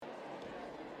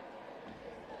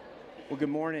Well, good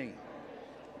morning.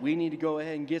 We need to go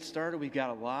ahead and get started. We've got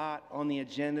a lot on the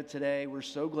agenda today. We're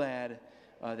so glad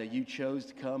that you chose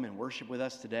to come and worship with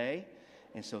us today.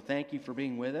 And so thank you for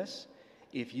being with us.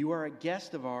 If you are a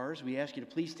guest of ours, we ask you to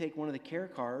please take one of the care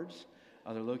cards.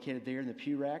 They're located there in the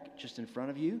pew rack just in front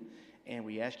of you. And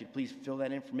we ask you to please fill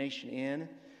that information in.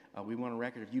 We want a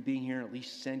record of you being here and at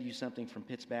least send you something from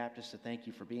Pitts Baptist to thank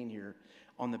you for being here.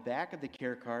 On the back of the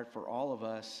care card for all of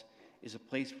us is a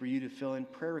place for you to fill in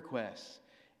prayer requests.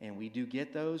 And we do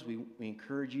get those. We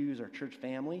encourage you as our church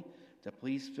family to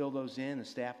please fill those in. The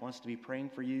staff wants to be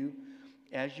praying for you.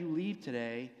 As you leave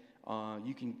today,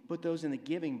 you can put those in the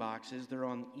giving boxes. They're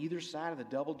on either side of the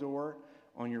double door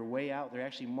on your way out. They're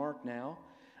actually marked now.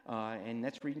 And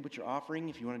that's where you can put your offering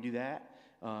if you want to do that.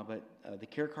 But the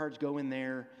care cards go in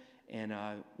there. And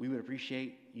we would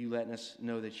appreciate you letting us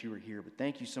know that you were here. But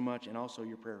thank you so much, and also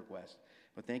your prayer request.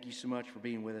 But thank you so much for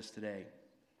being with us today.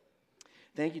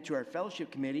 Thank you to our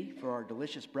fellowship committee for our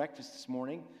delicious breakfast this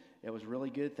morning. It was really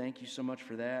good. Thank you so much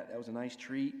for that. That was a nice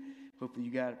treat. Hopefully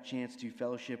you got a chance to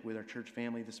fellowship with our church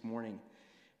family this morning.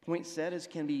 Poinsettias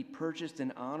can be purchased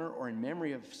in honor or in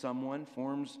memory of someone.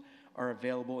 Forms are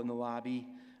available in the lobby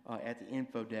at the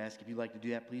info desk. If you'd like to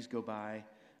do that, please go by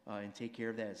and take care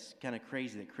of that. It's kind of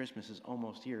crazy that Christmas is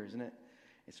almost here, isn't it?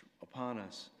 It's upon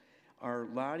us. Our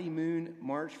Lottie Moon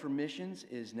March for Missions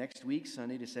is next week,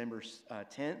 Sunday, December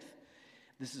 10th.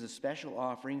 This is a special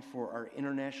offering for our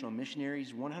international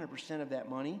missionaries. 100% of that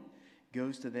money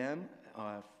goes to them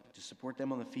to support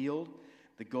them on the field.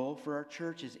 The goal for our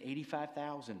church is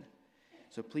 $85,000.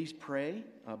 So please pray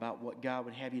about what God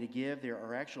would have you to give. There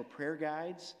are actual prayer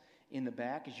guides in the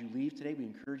back as you leave today. We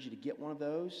encourage you to get one of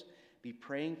those. Be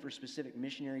praying for specific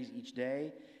missionaries each day.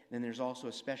 And then there's also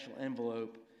a special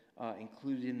envelope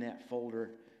included in that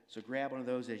folder. So grab one of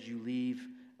those as you leave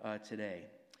today.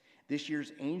 This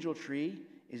year's Angel Tree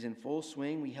is in full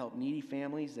swing. We help needy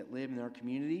families that live in our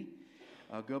community.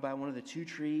 Go by one of the 2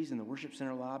 trees in the worship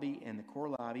center lobby and the core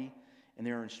lobby, and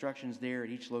there are instructions there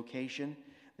at each location.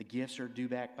 The gifts are due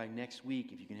back by next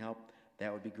week. If you can help,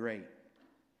 that would be great.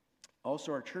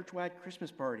 Also, our church-wide Christmas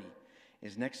party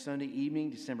is next Sunday evening,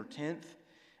 December 10th.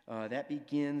 That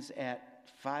begins at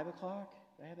 5 o'clock.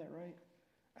 Did I have that right?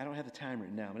 I don't have the time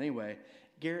written down. But anyway,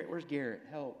 Garrett, where's Garrett?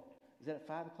 Help. Is that at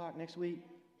 5 o'clock next week?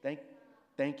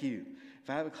 Thank you.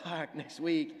 5 o'clock next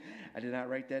week. I did not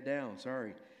write that down.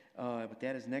 Sorry. But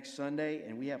that is next Sunday,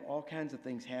 and we have all kinds of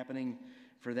things happening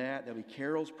for that. There'll be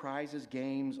carols, prizes,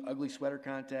 games, ugly sweater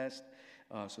contest.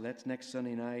 So that's next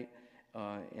Sunday night.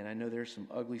 And I know there's some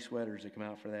ugly sweaters that come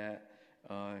out for that.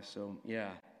 So,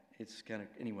 yeah, it's kind of,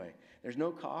 anyway. There's no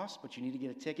cost, but you need to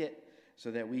get a ticket so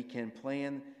that we can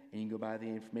plan, and you can go by the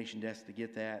information desk to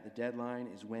get that. The deadline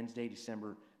is Wednesday,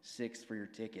 December 6th for your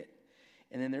ticket.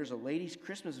 And then there's a ladies'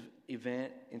 Christmas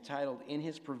event entitled In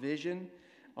His Provision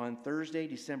on Thursday,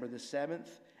 December the 7th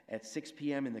at 6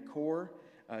 p.m. in the core.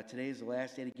 Today is the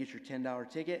last day to get your $10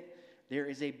 ticket. There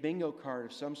is a bingo card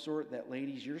of some sort that,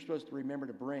 ladies, you're supposed to remember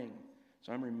to bring.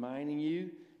 So I'm reminding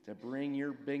you to bring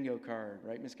your bingo card.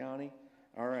 Right, Miss Connie?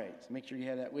 All right. So make sure you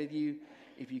have that with you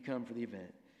if you come for the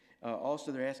event.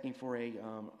 Also, they're asking for a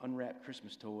unwrapped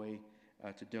Christmas toy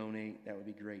to donate. That would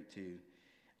be great, too.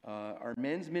 Our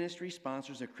men's ministry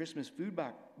sponsors a Christmas food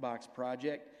box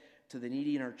project to the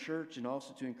needy in our church and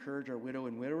also to encourage our widow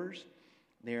and widowers.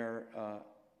 They are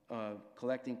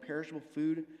collecting perishable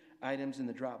food items in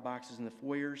the drop boxes in the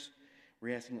foyers.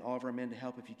 We're asking all of our men to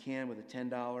help if you can with a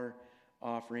 $10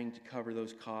 offering to cover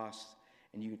those costs,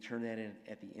 and you can turn that in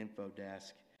at the info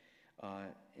desk.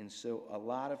 And so a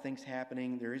lot of things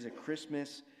happening. There is a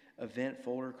Christmas event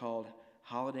folder called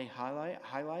Holiday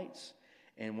Highlights,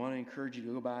 and want to encourage you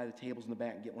to go by the tables in the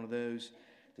back and get one of those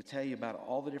to tell you about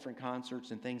all the different concerts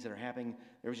and things that are happening.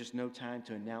 There was just no time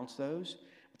to announce those,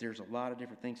 but there's a lot of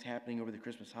different things happening over the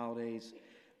Christmas holidays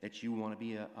that you want to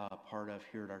be a part of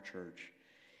here at our church.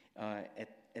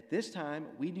 At this time,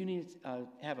 we do need to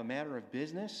have a matter of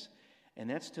business, and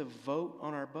that's to vote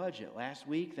on our budget. Last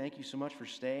week, thank you so much for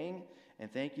staying,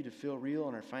 and thank you to Phil Reel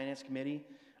and our finance committee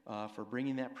for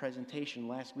bringing that presentation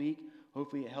last week.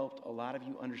 Hopefully it helped a lot of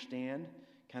you understand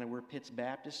kind of where Pitts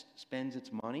Baptist spends its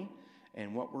money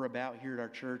and what we're about here at our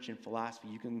church and philosophy.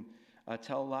 You can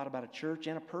tell a lot about a church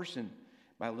and a person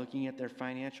by looking at their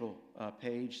financial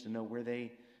page to know where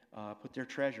they put their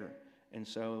treasure. And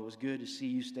so it was good to see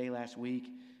you stay last week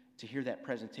to hear that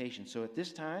presentation. So at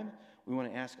this time, we want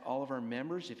to ask all of our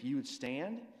members if you would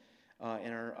stand,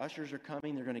 and our ushers are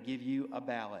coming. They're going to give you a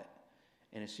ballot.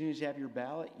 And as soon as you have your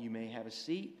ballot, you may have a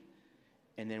seat,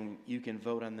 and then you can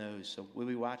vote on those. So we'll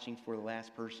be watching for the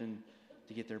last person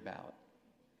to get their ballot.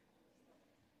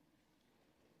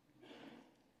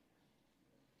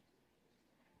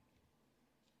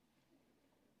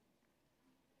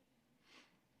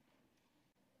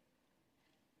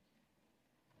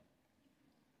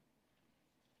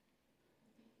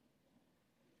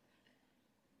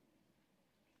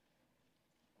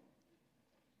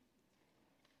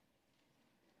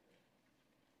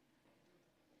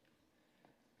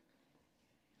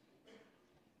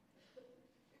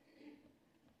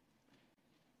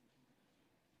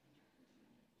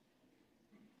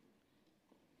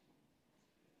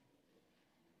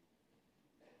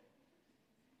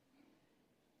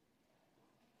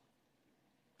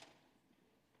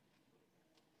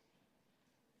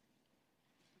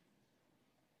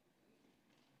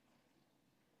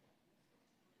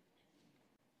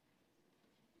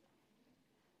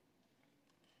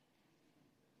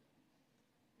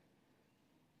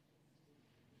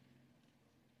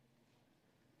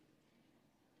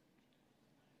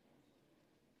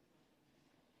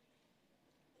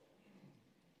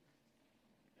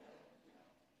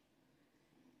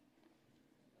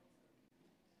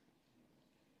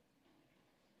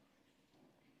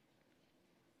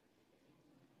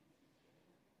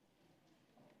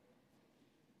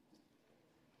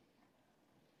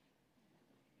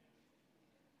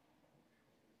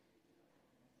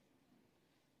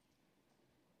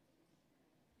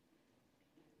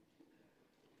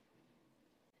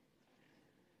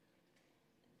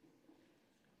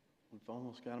 We've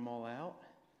almost got them all out.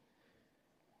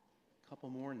 A couple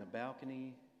more in the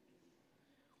balcony.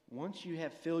 Once you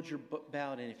have filled your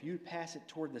ballot in, if you would pass it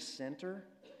toward the center,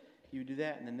 you would do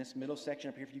that. And then this middle section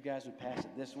up here, if you guys would pass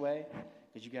it this way,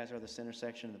 because you guys are the center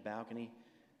section of the balcony,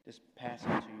 just pass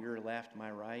it to your left,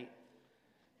 my right.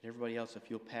 And everybody else, if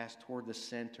you'll pass toward the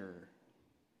center.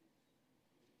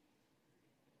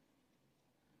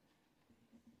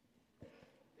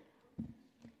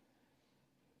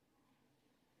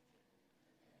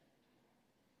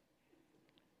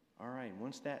 All right,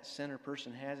 once that center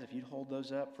person has it, if you'd hold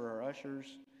those up for our ushers,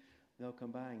 they'll come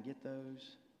by and get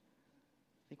those.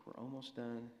 I think we're almost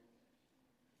done.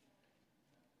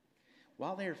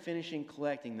 While they're finishing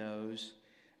collecting those,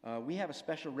 we have a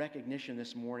special recognition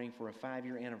this morning for a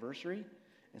 5-year anniversary.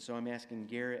 And so I'm asking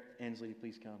Garrett Ensley to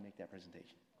please come make that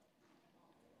presentation.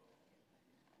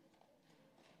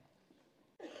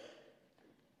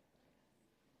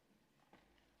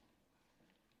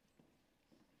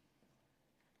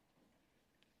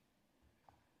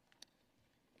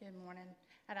 Good morning.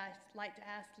 I'd like to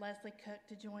ask Leslie Cook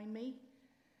to join me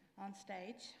on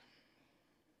stage.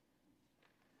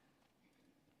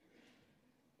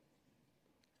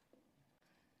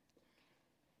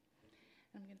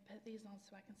 I'm going to put these on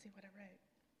so I can see what I wrote.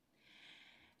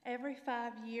 Every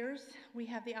 5 years, we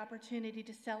have the opportunity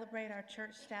to celebrate our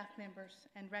church staff members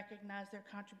and recognize their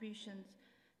contributions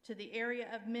to the area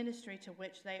of ministry to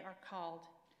which they are called.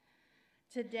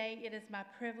 Today, it is my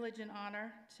privilege and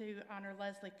honor to honor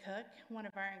Leslie Cook, one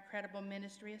of our incredible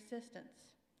ministry assistants.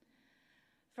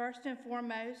 First and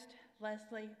foremost,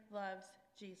 Leslie loves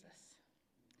Jesus.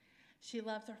 She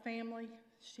loves her family,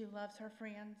 she loves her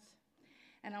friends,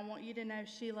 and I want you to know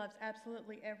she loves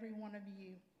absolutely every one of you.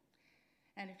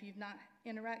 And if you've not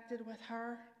interacted with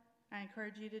her, I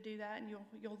encourage you to do that, and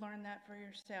you'll learn that for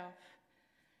yourself.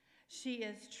 She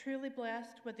is truly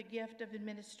blessed with the gift of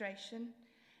administration,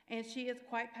 and she is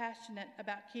quite passionate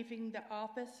about keeping the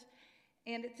office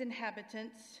and its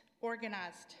inhabitants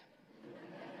organized.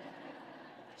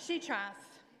 She tries.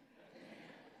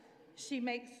 She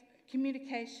makes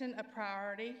communication a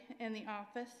priority in the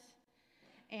office,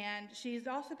 and she's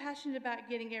also passionate about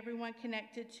getting everyone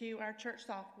connected to our church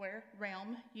software,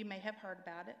 Realm. You may have heard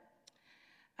about it.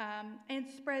 And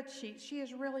spreadsheets. She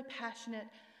is really passionate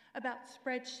about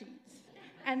spreadsheets.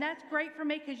 And that's great for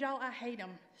me because, y'all, I hate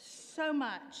them so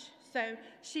much. So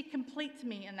she completes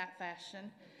me in that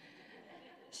fashion.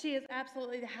 She is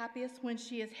absolutely the happiest when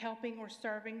she is helping or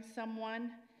serving someone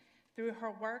through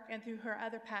her work and through her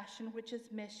other passion, which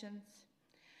is missions.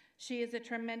 She is a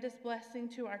tremendous blessing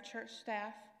to our church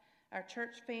staff, our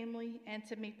church family, and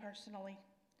to me personally.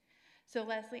 So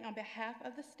Leslie, on behalf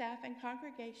of the staff and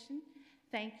congregation,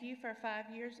 thank you for 5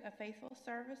 years of faithful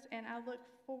service, and I look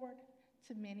forward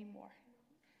to many more.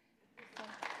 So.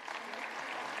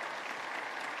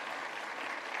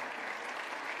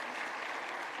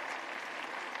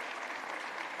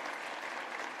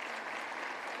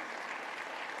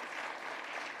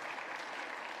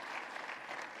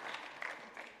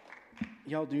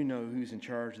 Y'all do know who's in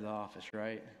charge of the office,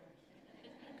 right?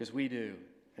 Because we do.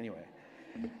 Anyway,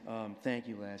 thank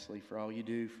you, Leslie, for all you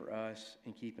do for us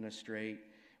and keeping us straight.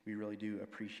 We really do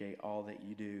appreciate all that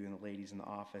you do, and the ladies in the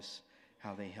office,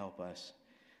 how they help us.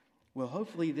 Well,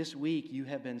 hopefully this week you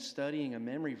have been studying a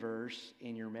memory verse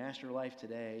in your Master Life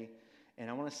today, and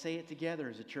I want to say it together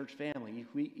as a church family.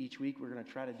 Each week we're going to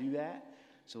try to do that.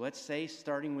 So let's say,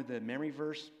 starting with the memory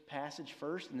verse passage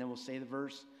first, and then we'll say the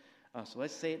verse. So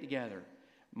let's say it together.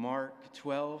 Mark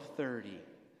 12:30.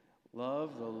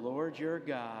 Love the Lord your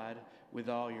God with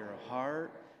all your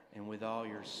heart and with all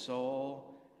your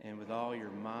soul and with all your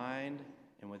mind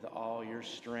and with all your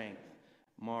strength.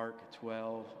 Mark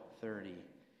 12:30.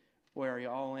 Boy, are you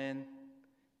all in?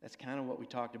 That's kind of what we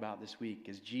talked about this week,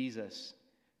 because Jesus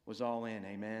was all in.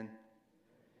 Amen.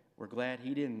 We're glad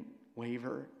he didn't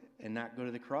waver and not go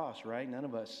to the cross, right? None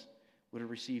of us would have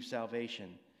received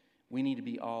salvation. We need to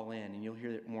be all in, and you'll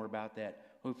hear more about that.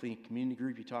 Hopefully in community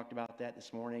group, you talked about that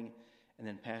this morning, and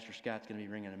then Pastor Scott's going to be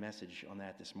bringing a message on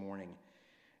that this morning.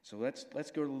 So let's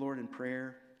go to the Lord in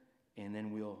prayer, and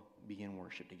then we'll begin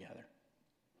worship together.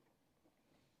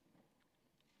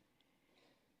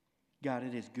 God,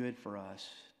 it is good for us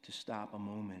to stop a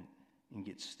moment and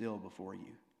get still before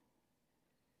you.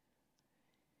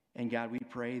 And God, we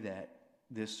pray that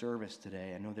this service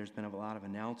today, I know there's been a lot of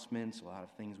announcements, a lot of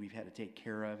things we've had to take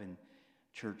care of in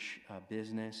church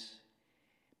business.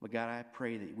 But God, I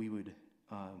pray that we would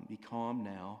be calm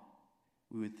now.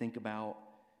 We would think about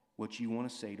what you want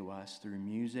to say to us through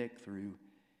music, through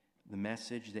the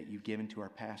message that you've given to our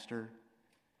pastor.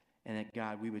 And that,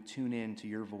 God, we would tune in to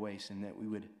your voice, and that we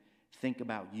would think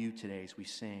about you today as we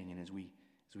sing and as we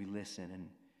listen and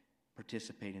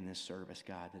participate in this service,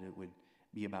 God, that it would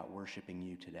be about worshiping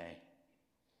you today.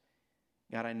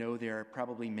 God, I know there are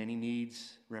probably many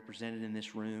needs represented in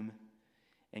this room.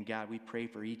 And God, we pray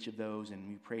for each of those, and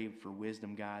we pray for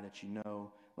wisdom, God, that you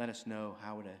know, let us know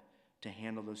how to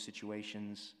handle those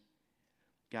situations.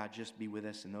 God, just be with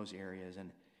us in those areas.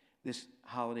 And this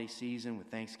holiday season with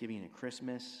Thanksgiving and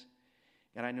Christmas,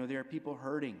 God, I know there are people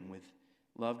hurting with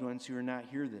loved ones who are not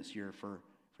here this year for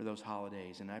those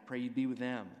holidays. And I pray you'd be with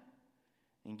them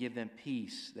and give them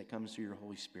peace that comes through your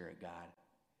Holy Spirit, God.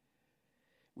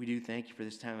 We do thank you for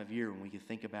this time of year when we can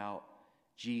think about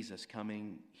Jesus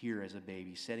coming here as a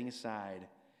baby, setting aside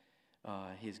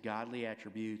his godly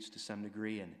attributes to some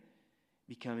degree and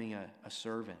becoming a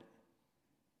servant,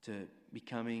 to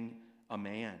becoming a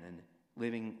man and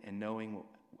living and knowing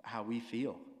how we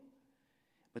feel.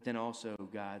 But then also,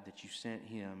 God, that you sent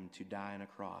him to die on a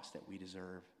cross that we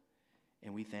deserve.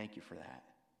 And we thank you for that.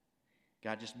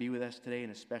 God, just be with us today in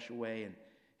a special way and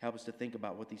help us to think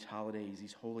about what these holidays,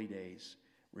 these holy days,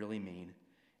 really mean.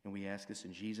 And we ask this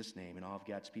in Jesus' name. And all of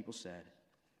God's people said,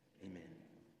 amen.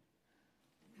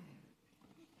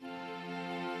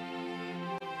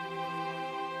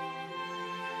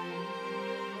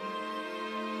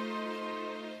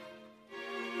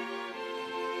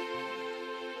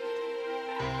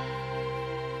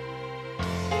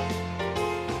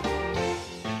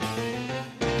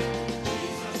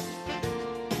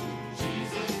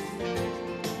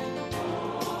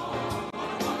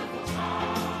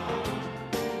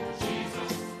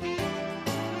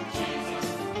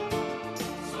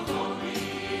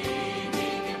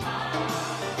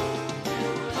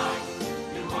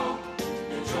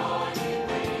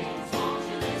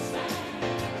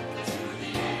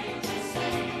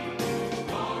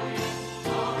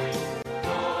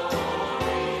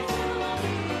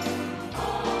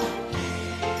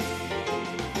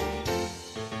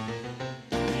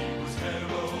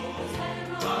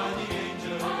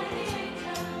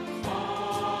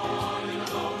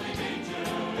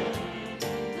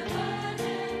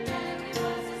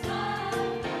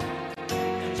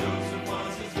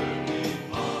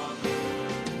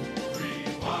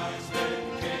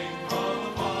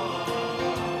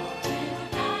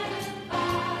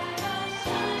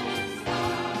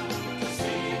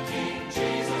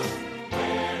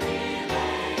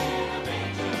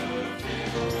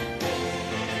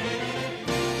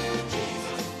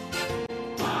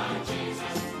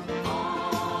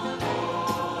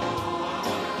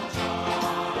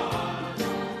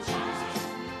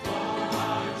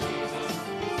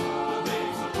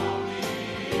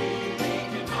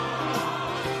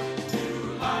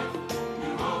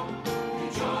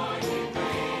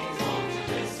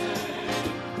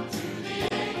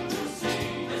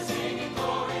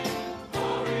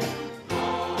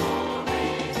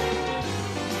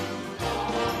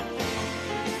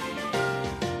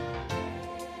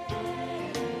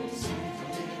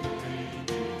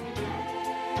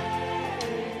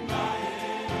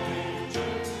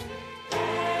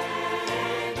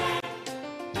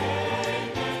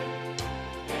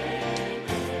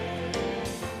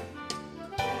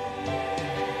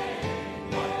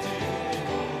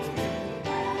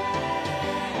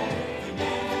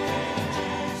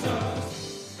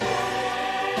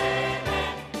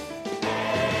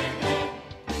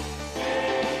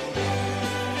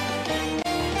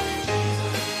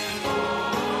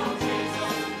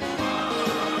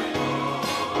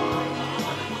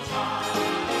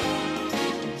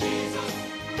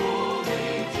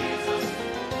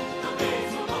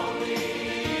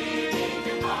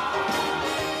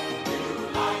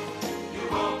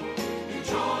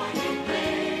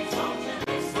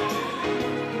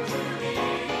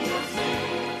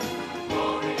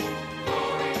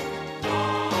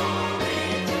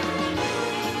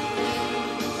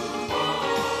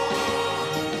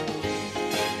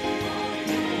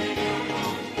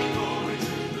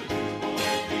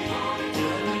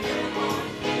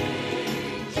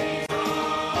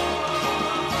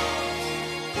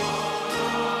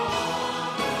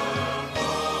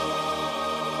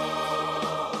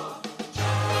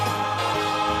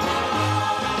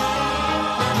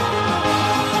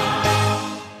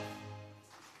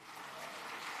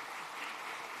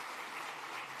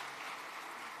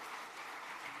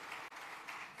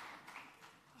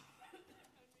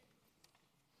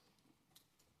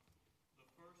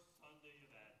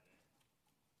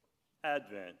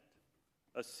 Advent,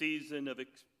 a season of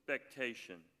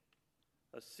expectation,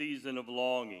 a season of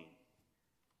longing,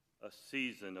 a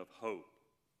season of hope.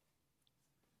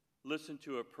 Listen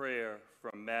to a prayer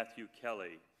from Matthew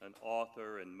Kelly an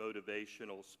author and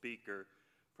motivational speaker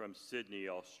from Sydney,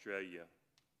 Australia.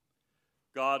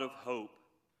 God of hope,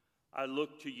 I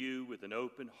look to you with an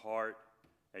open heart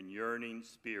and yearning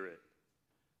spirit.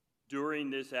 During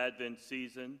this Advent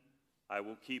season, I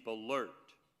will keep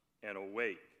alert and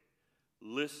awake,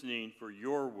 listening for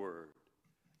your word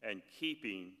and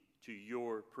keeping to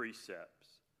your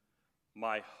precepts.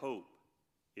 My hope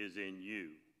is in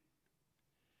you.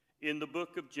 In the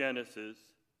book of Genesis,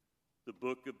 the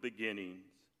book of beginnings,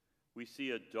 we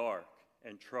see a dark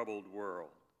and troubled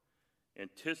world,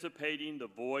 anticipating the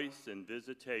voice and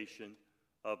visitation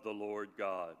of the Lord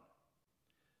God.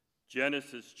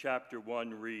 Genesis chapter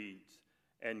 1 reads,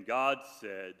 "And God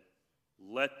said,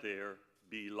 'Let there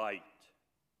be light.'"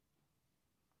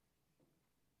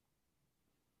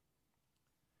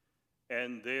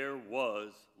 And there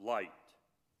was light.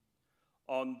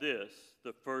 On this,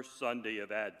 the first Sunday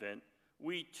of Advent,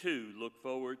 we too look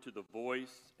forward to the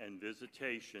voice and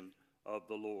visitation of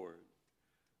the Lord.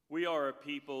 We are a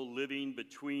people living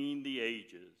between the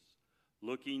ages,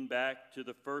 looking back to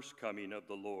the first coming of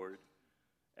the Lord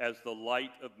as the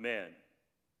light of men,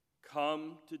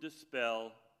 come to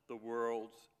dispel the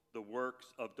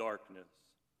works of darkness,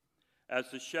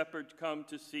 as the shepherds come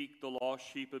to seek the lost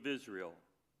sheep of Israel,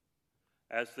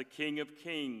 as the King of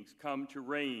Kings come to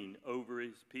reign over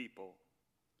his people.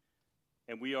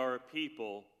 And we are a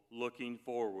people looking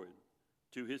forward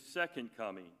to his second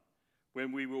coming,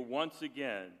 when we will once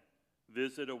again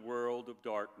visit a world of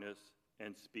darkness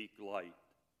and speak light.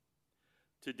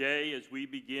 Today, as we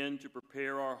begin to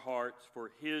prepare our hearts for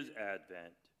his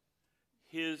advent,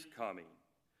 his coming,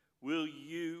 will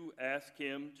you ask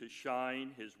him to shine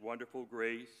his wonderful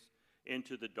grace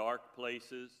into the dark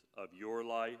places of your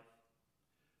life,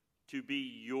 to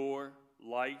be your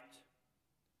light,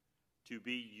 to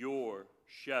be your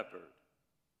shepherd,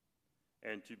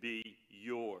 and to be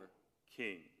your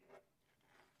king?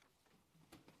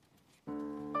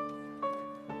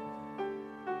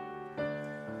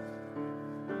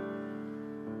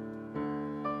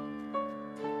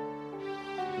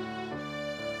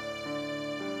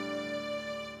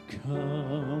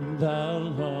 Come, thou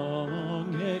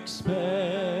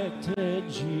long-expected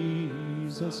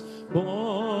Jesus,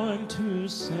 born to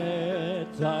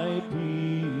set thy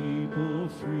people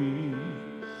free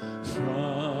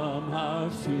from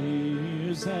our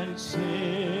fears and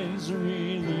sins.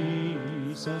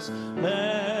 Release us,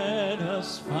 let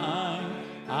us find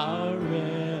our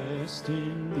rest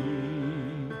in thee.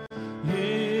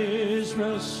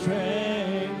 Israel's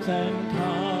strength and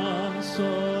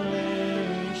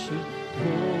consolation,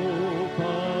 hope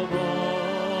of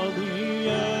all the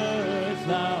earth,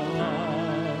 thou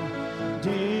art,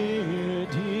 dear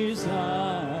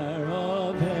desire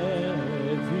of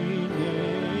every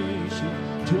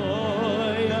nation,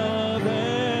 joy of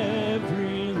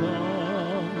every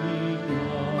longing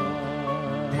heart.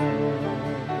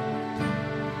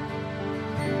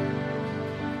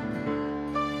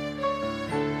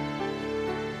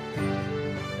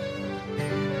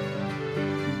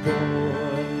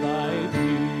 Born thy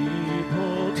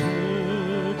people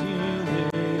to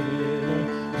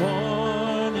deliver,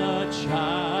 born a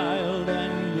child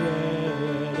and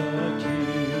yet a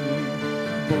king,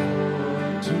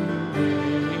 born to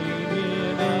reign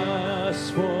in us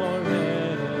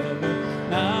forever.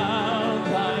 Now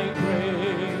thy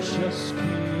gracious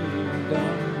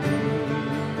kingdom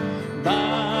reign,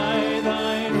 by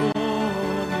thine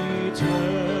own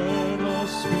eternal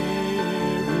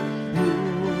Spirit,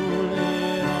 rule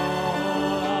in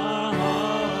all our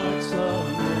hearts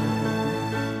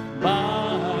alone.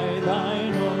 By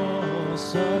thine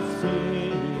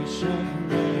all-sufficient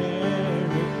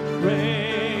merit,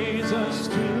 raise us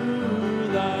to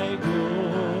thy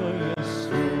glorious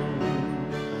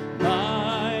throne.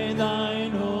 By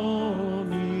thine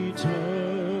own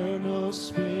eternal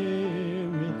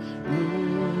Spirit,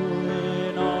 rule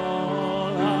in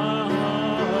all our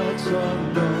hearts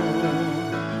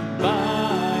alone.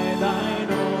 By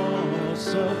thine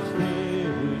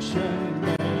all-sufficient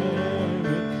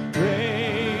merit,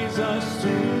 raise us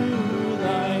to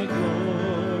thy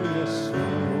glorious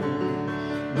throne.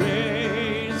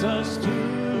 Raise us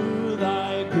to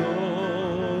thy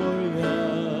glorious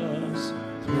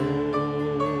throne.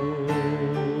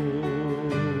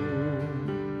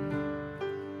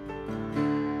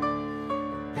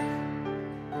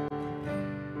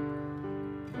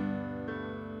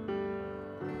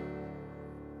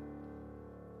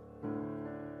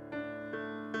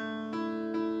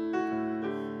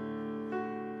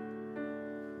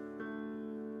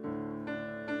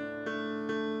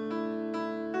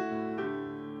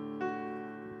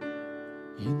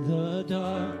 In the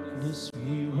darkness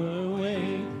we were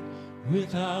waiting,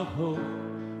 without hope,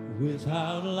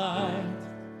 without light.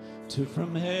 Till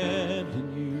from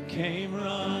heaven you came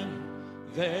running,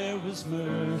 there was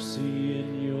mercy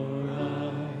in your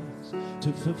eyes.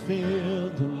 To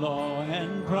fulfill the law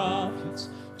and prophets,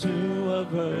 to a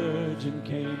virgin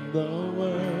came the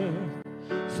word.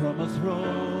 From a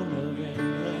throne of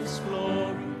endless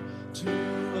glory, to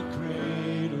a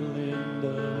cradle in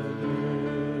the dirt.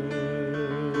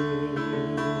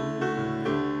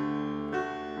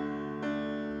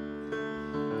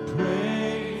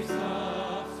 Praise the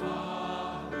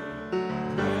Father,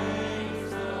 praise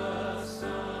the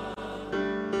Son,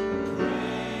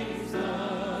 praise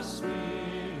the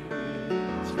Spirit,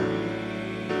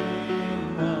 three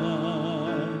in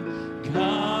one.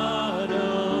 God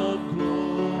of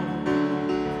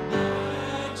glory,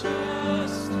 majesty,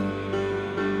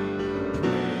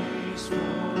 praise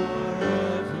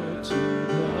forever to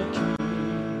the King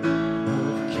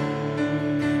of Kings.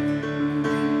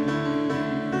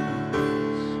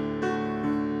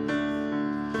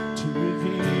 To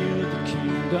reveal the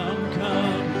kingdom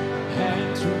come and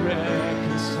to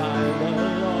reconcile the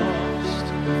lost,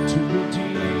 to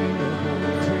redeem the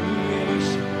whole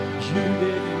creation. You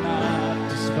did not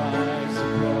despise the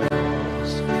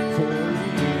cross. For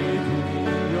even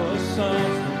in your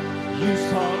suffering, you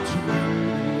saw to the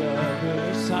other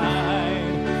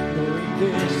side. Knowing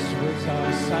this was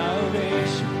our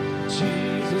salvation,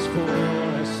 Jesus for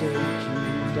our sake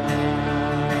you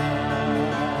died.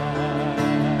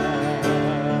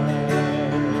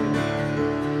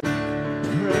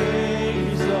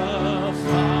 Praise the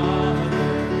Father,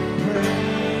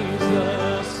 praise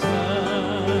the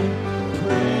Son,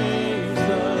 praise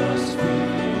the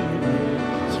Spirit,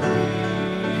 three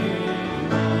in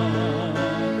one.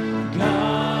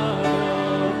 God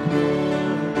of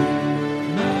glory,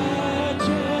 majesty,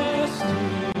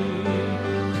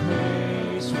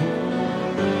 praise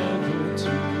forever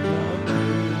to the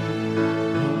King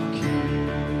of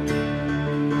Kings.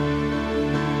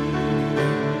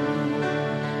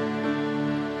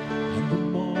 In the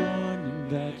morning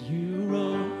that you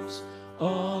rose,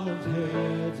 all of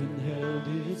heaven held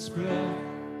its breath,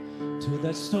 till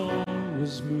that stone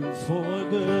was moved for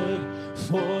good,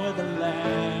 for the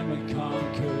Lamb had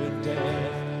conquered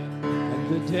death. And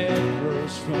the dead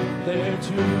rose from their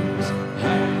tombs,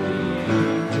 and the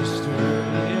angels stood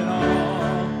in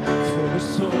awe, for the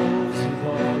souls of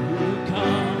all who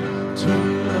come to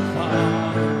the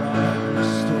Father are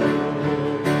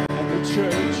restored. And the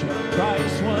church of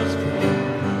Christ was born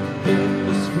in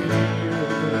the spirit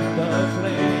with the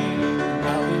flame.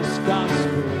 Now this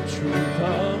gospel truth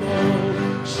of old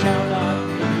shall not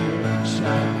fear,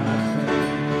 shall not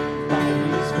fade. By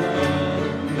his blood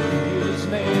and in his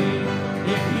name,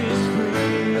 in his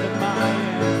freedom I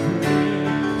am free.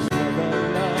 For the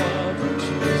love of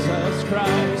Jesus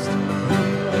Christ, who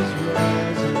was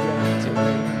resurrected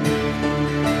me.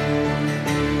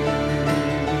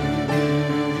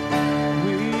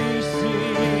 We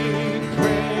sing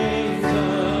praise the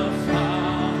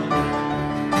Father,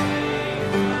 praise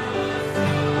the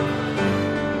Son,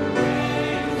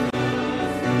 praise the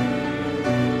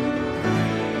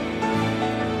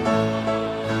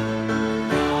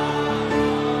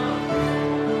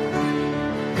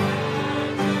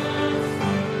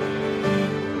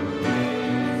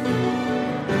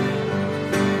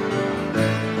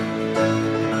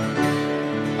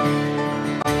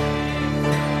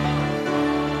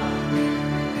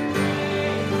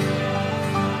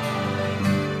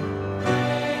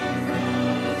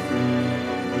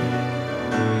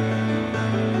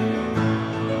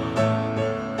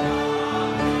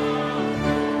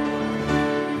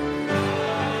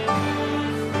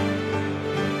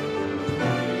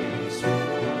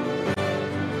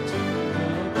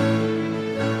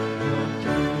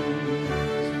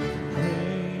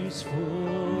praise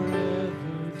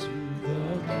forever to the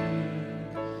King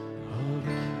of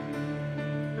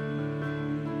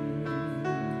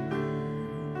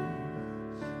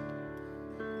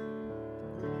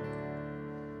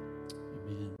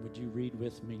Amen. Would you read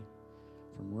with me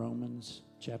from Romans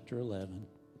chapter 11,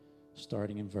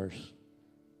 starting in verse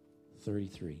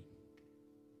 33?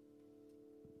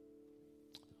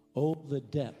 Oh, the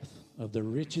depth of the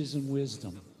riches and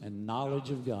wisdom and knowledge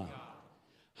of God.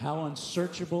 How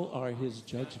unsearchable are his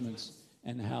judgments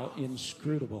and how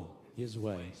inscrutable his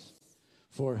ways.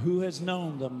 For who has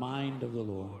known the mind of the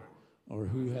Lord, or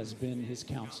who has been his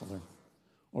counselor,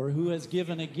 or who has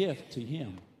given a gift to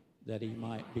him that he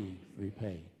might be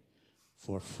repaid?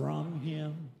 For from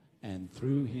him and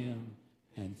through him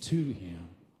and to him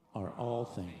are all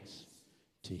things.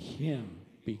 To him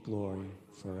be glory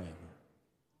forever.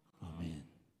 Amen.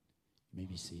 You may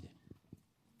be seated.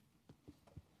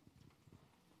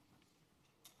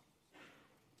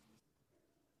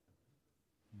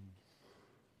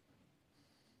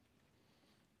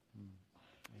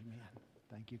 Amen.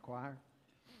 Thank you, choir.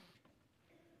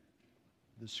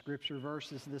 The scripture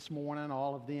verses this morning,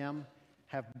 all of them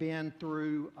have been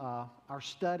through our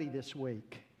study this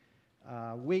week.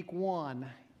 Week 1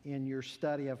 in your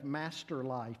study of Master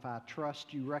Life. I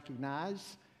trust you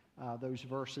recognize those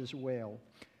verses well.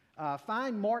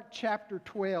 Find Mark chapter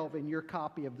 12 in your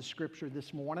copy of the scripture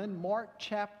this morning. Mark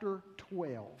chapter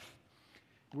 12.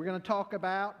 We're going to talk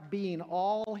about being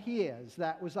all His.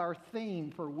 That was our theme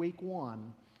for week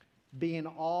 1. Being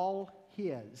all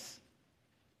His.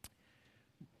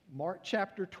 Mark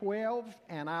chapter 12,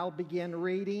 and I'll begin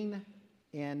reading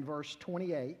in verse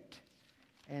 28,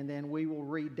 and then we will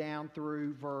read down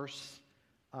through verse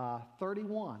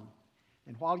 31.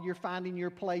 And while you're finding your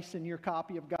place in your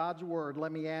copy of God's Word,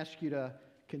 let me ask you to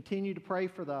continue to pray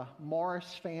for the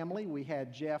Morris family. We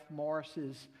had Jeff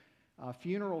Morris's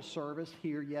funeral service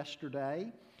here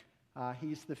yesterday.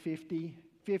 He's the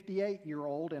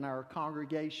 58-year-old in our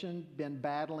congregation, been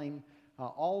battling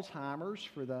Alzheimer's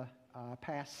for the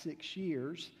past 6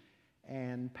 years,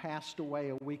 and passed away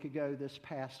a week ago this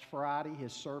past Friday.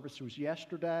 His service was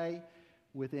yesterday.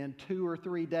 Within 2 or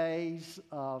 3 days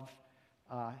of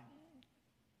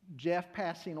Jeff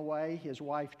passing away, his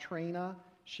wife Trina,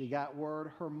 she got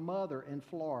word her mother in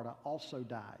Florida also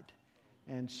died.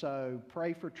 And so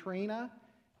pray for Trina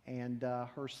and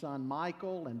her son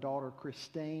Michael and daughter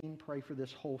Christine. Pray for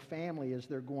this whole family as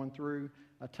they're going through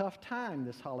a tough time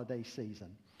this holiday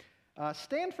season.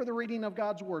 Stand for the reading of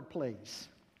God's Word, please.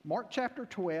 Mark chapter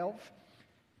 12,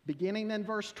 beginning in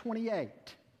verse 28.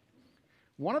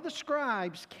 One of the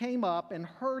scribes came up and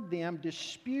heard them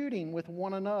disputing with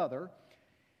one another,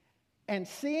 and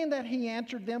seeing that he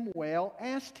answered them well,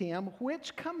 asked him,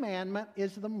 which commandment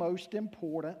is the most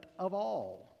important of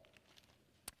all?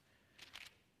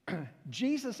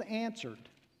 Jesus answered,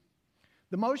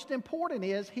 the most important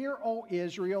is, hear, O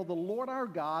Israel, the Lord our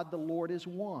God, the Lord is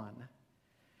one.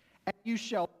 And you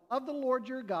shall love the Lord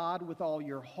your God with all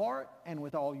your heart and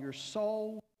with all your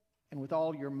soul and with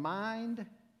all your mind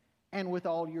and with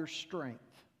all your strength.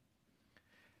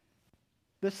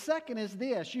 The second is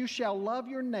this, you shall love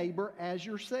your neighbor as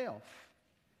yourself.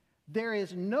 There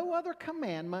is no other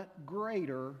commandment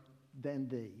greater than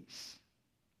these.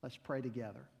 Let's pray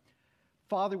together.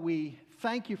 Father, we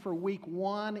thank you for week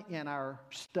 1 in our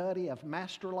study of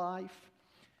Master Life.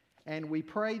 And we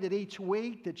pray that each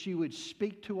week that you would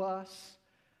speak to us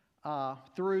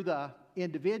through the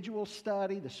individual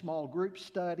study, the small group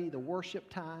study, the worship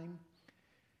time.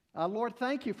 Lord,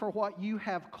 thank you for what you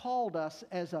have called us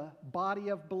as a body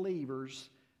of believers,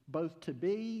 both to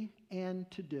be and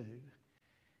to do.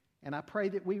 And I pray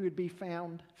that we would be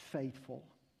found faithful.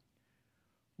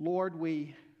 Lord,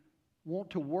 we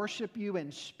want to worship you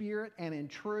in spirit and in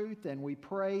truth, and we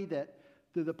pray that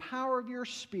through the power of your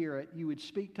Spirit, you would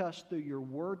speak to us through your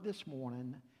word this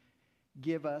morning.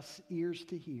 Give us ears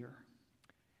to hear.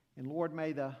 And Lord,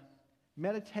 may the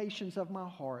meditations of my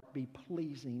heart be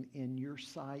pleasing in your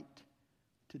sight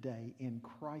today. In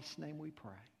Christ's name we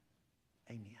pray.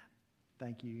 Amen.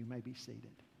 Thank you. You may be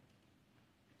seated.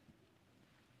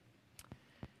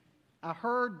 I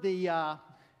heard the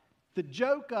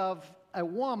joke of a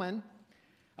woman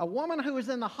who was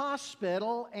in the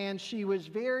hospital, and she was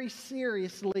very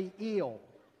seriously ill.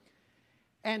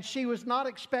 And she was not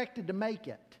expected to make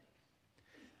it.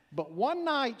 But one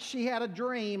night she had a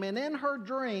dream, and in her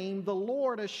dream, the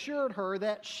Lord assured her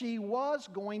that she was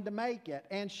going to make it,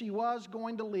 and she was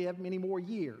going to live many more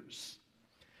years.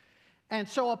 And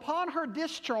so upon her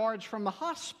discharge from the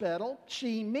hospital,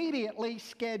 she immediately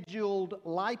scheduled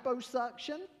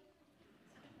liposuction,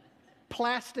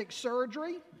 plastic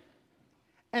surgery,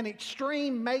 an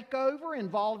extreme makeover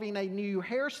involving a new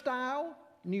hairstyle,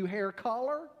 new hair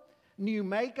color, new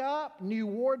makeup, new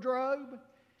wardrobe.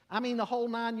 I mean, the whole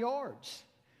 9 yards.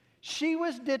 She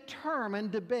was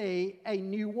determined to be a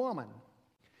new woman.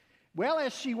 Well,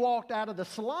 as she walked out of the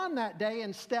salon that day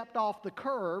and stepped off the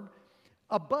curb,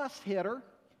 a bus hit her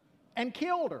and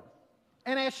killed her.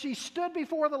 And as she stood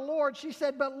before the Lord, she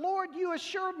said, "But Lord, you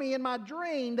assured me in my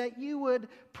dream that you would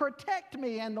protect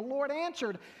me." And the Lord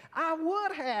answered, "I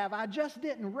would have, I just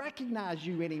didn't recognize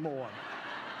you anymore."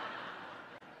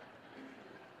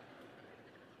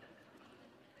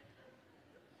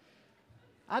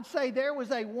 I'd say there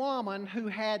was a woman who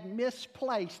had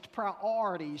misplaced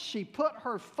priorities. She put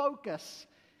her focus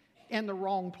in the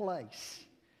wrong place.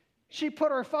 She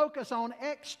put her focus on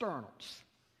externals.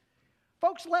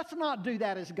 Folks, let's not do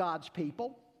that as God's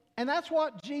people. And that's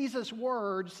what Jesus'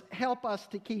 words help us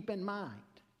to keep in mind.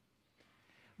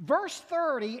 Verse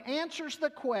 30 answers the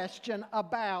question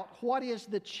about what is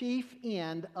the chief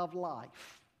end of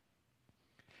life.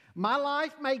 My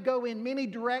life may go in many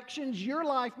directions, your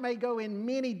life may go in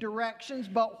many directions,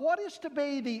 but what is to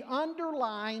be the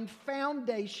underlying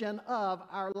foundation of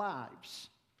our lives?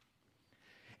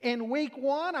 In week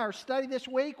 1, our study this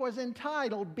week was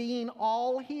entitled Being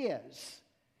All His.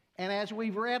 And as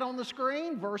we've read on the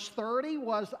screen, verse 30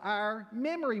 was our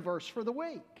memory verse for the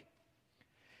week.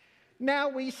 Now,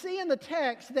 we see in the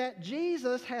text that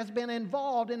Jesus has been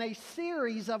involved in a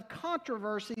series of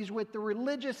controversies with the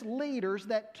religious leaders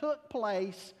that took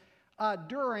place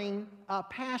during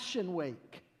Passion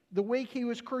Week, the week he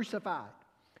was crucified.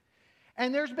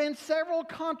 And there's been several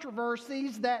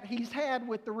controversies that he's had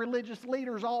with the religious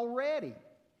leaders already.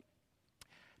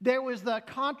 There was the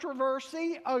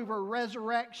controversy over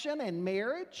resurrection and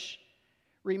marriage.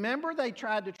 Remember, they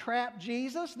tried to trap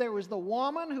Jesus. There was the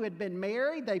woman who had been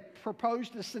married. They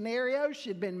proposed a scenario. She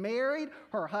had been married.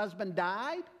 Her husband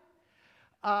died.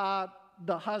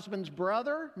 The husband's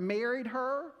brother married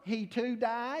her. He too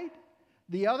died.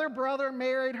 The other brother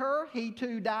married her. He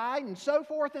too died, and so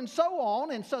forth and so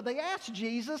on. And so they asked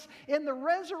Jesus, in the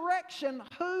resurrection,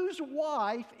 whose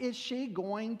wife is she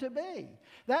going to be?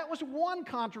 That was one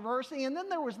controversy. And then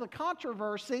there was the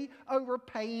controversy over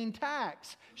paying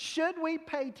tax. Should we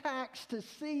pay tax to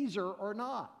Caesar or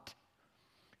not?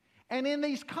 And in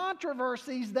these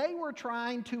controversies, they were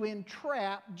trying to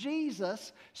entrap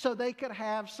Jesus so they could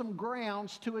have some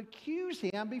grounds to accuse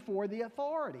him before the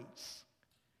authorities.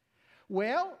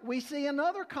 Well, we see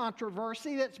another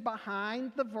controversy that's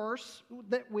behind the verse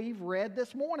that we've read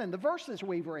this morning, the verses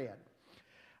we've read.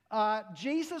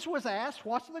 Jesus was asked,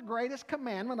 what's the greatest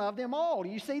commandment of them all?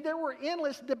 You see, there were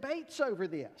endless debates over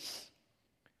this.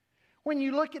 When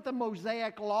you look at the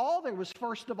Mosaic Law, there was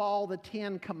first of all the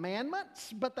 10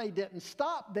 Commandments, but they didn't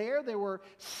stop there. There were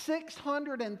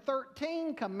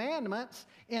 613 commandments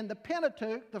in the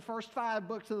Pentateuch, the first 5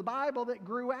 books of the Bible, that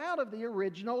grew out of the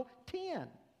original 10.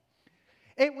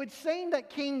 It would seem that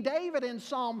King David in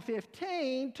Psalm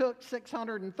 15 took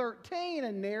 613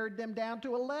 and narrowed them down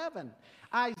to 11.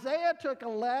 Isaiah took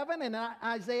 11, and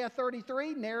Isaiah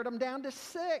 33 narrowed them down to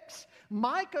 6.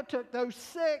 Micah took those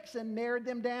 6 and narrowed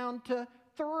them down to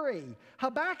 3.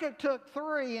 Habakkuk took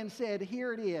 3 and said,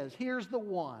 here it is. Here's the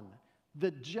one.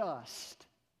 The just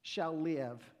shall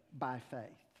live by faith.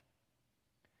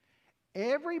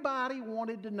 Everybody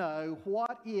wanted to know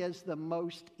what is the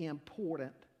most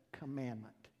important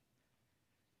commandment,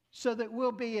 so that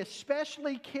we'll be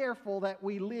especially careful that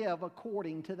we live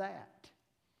according to that.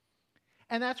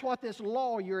 And that's what this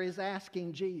lawyer is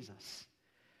asking Jesus.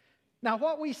 Now,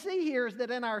 what we see here is that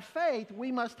in our faith,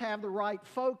 we must have the right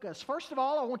focus. First of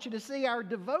all, I want you to see our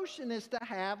devotion is to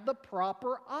have the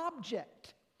proper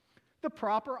object. The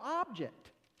proper object.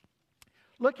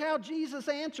 Look how Jesus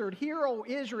answered, hear, O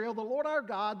Israel, the Lord our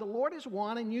God, the Lord is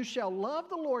one, and you shall love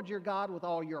the Lord your God with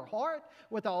all your heart,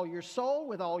 with all your soul,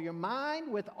 with all your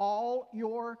mind, with all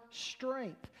your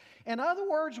strength. In other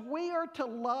words, we are to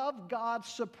love God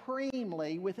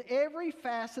supremely with every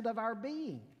facet of our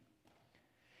being.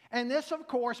 And this, of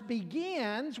course,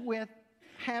 begins with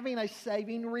having a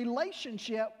saving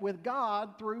relationship with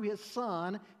God through His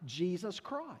Son, Jesus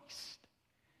Christ.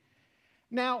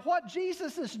 Now, what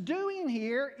Jesus is doing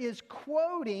here is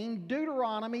quoting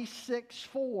Deuteronomy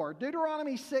 6:4.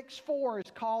 Deuteronomy 6:4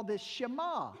 is called the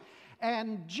Shema.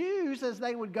 And Jews, as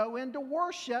they would go into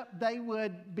worship, they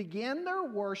would begin their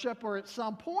worship, or at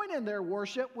some point in their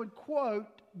worship, would quote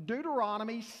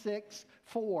Deuteronomy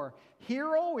 6:4.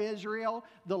 Hear, O Israel,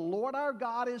 the Lord our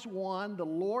God is one, the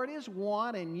Lord is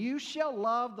one, and you shall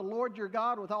love the Lord your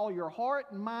God with all your heart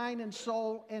and mind and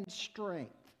soul and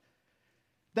strength.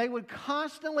 They would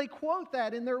constantly quote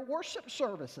that in their worship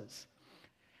services.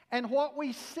 And what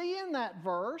we see in that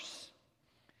verse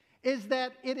is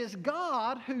that it is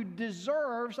God who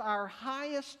deserves our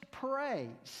highest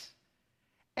praise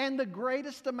and the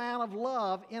greatest amount of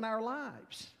love in our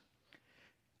lives.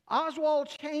 Oswald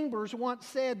Chambers once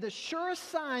said, the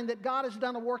surest sign that God has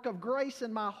done a work of grace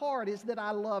in my heart is that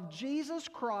I love Jesus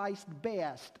Christ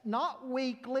best, not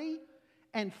weakly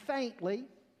and faintly,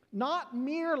 not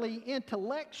merely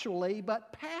intellectually,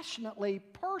 but passionately,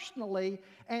 personally,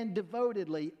 and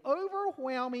devotedly,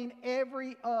 overwhelming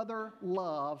every other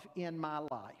love in my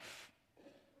life.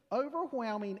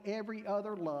 Overwhelming every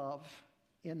other love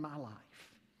in my life.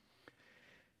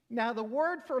 Now, the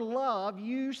word for love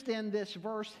used in this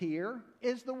verse here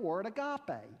is the word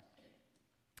agape.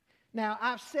 Now,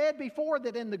 I've said before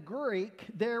that in the Greek,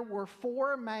 there were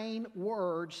 4 main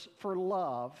words for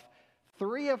love,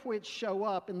 3 of which show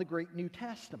up in the Greek New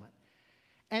Testament.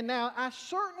 And now, I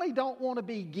certainly don't want to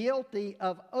be guilty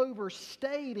of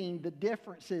overstating the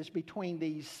differences between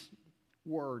these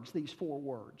words, these 4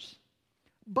 words.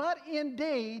 But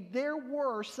indeed, there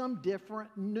were some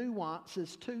different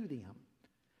nuances to them.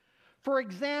 For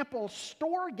example,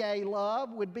 storge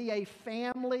love would be a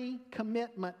family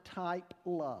commitment type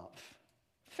love.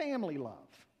 Family love.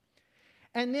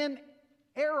 And then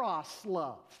eros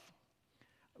love.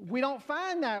 We don't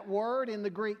find that word in the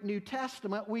Greek New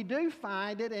Testament. We do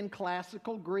find it in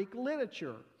classical Greek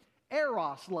literature.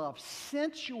 Eros love,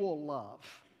 sensual love,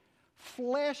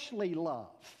 fleshly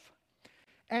love.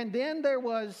 And then there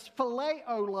was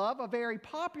phileo love, a very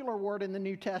popular word in the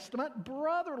New Testament,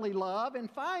 brotherly love, and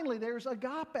finally there's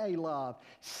agape love,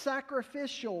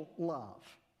 sacrificial love.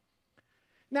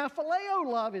 Now, phileo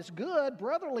love is good,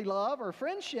 brotherly love or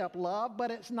friendship love,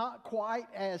 but it's not quite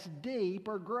as deep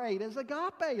or great as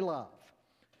agape love.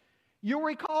 You'll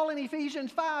recall in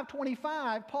Ephesians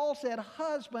 5:25, Paul said,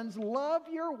 "Husbands, love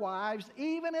your wives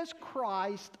even as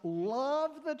Christ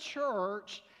loved the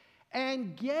church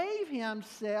and gave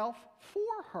himself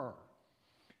for her."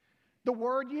 The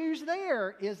word used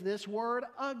there is this word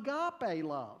agape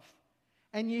love.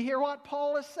 And you hear what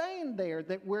Paul is saying there,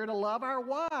 that we're to love our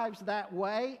wives that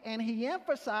way, and he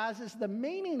emphasizes the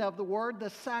meaning of the word, the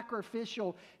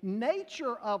sacrificial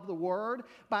nature of the word,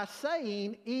 by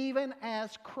saying, even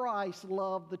as Christ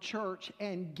loved the church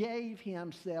and gave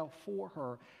himself for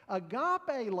her.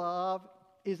 Agape love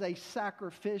is a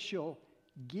sacrificial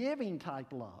giving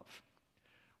type love,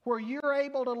 where you're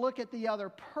able to look at the other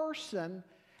person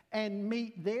and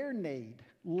meet their need.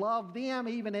 Love them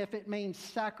even if it means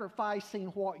sacrificing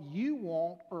what you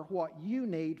want or what you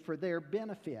need for their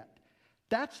benefit.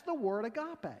 That's the word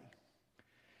agape.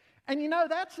 And you know,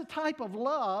 that's the type of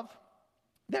love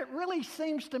that really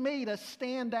seems to me to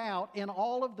stand out in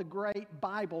all of the great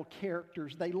Bible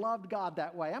characters. They loved God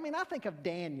that way. I mean, I think of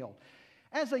Daniel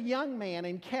as a young man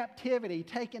in captivity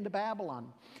taken to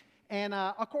Babylon. And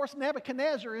of course,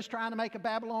 Nebuchadnezzar is trying to make a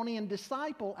Babylonian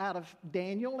disciple out of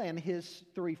Daniel and his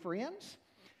 3 friends.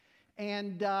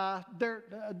 And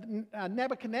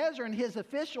Nebuchadnezzar and his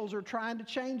officials are trying to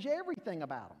change everything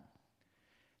about them.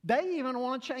 They even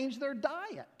want to change their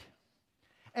diet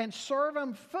and serve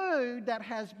them food that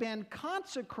has been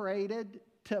consecrated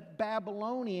to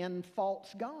Babylonian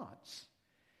false gods.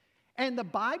 And the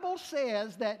Bible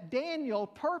says that Daniel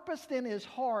purposed in his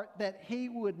heart that he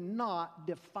would not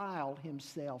defile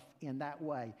himself in that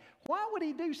way. Why would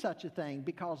he do such a thing?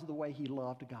 Because of the way he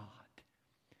loved God.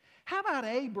 How about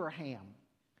Abraham?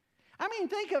 I mean,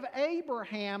 think of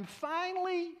Abraham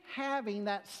finally having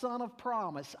that son of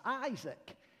promise,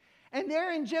 Isaac. And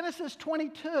there in Genesis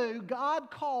 22,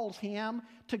 God calls him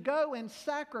to go and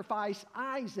sacrifice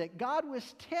Isaac. God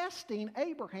was testing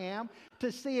Abraham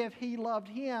to see if he loved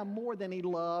him more than he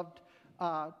loved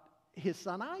his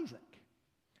son Isaac.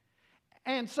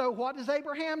 And so what does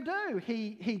Abraham do?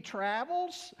 He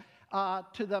travels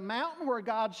to the mountain where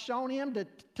God's shown him to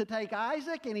take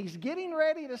Isaac, and he's getting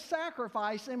ready to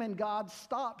sacrifice him, and God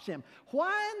stops him.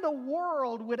 Why in the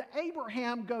world would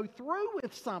Abraham go through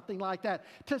with something like that,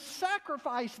 to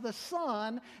sacrifice the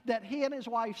son that he and his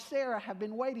wife Sarah have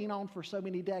been waiting on for so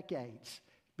many decades?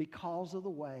 Because of the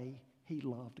way he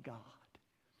loved God.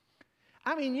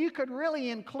 I mean, you could really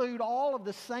include all of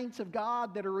the saints of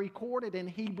God that are recorded in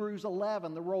Hebrews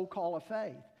 11, the roll call of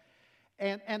faith.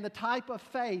 And the type of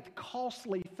faith,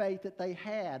 costly faith that they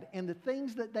had, and the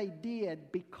things that they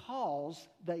did because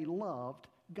they loved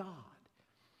God.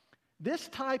 This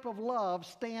type of love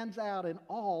stands out in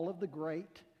all of the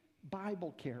great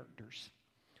Bible characters.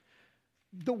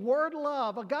 The word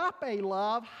love, agape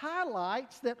love,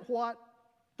 highlights that what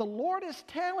the Lord is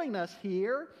telling us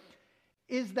here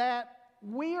is that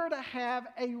we are to have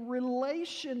a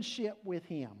relationship with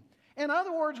Him. In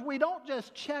other words, we don't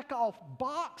just check off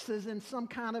boxes in some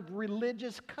kind of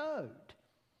religious code.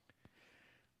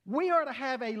 We are to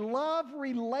have a love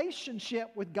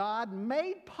relationship with God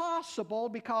made possible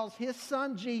because His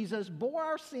Son Jesus bore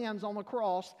our sins on the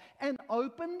cross and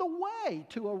opened the way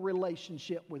to a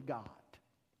relationship with God.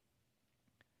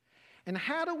 And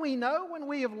how do we know when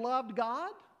we have loved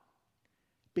God?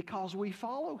 Because we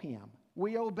follow Him.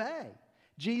 We obey.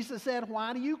 Jesus said,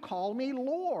 "Why do you call me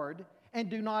Lord and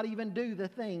do not even do the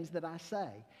things that I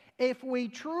say?" If we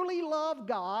truly love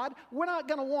God, we're not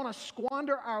going to want to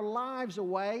squander our lives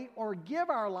away or give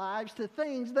our lives to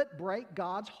things that break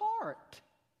God's heart.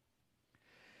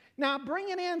 Now,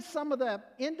 bringing in some of the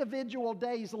individual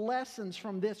days' lessons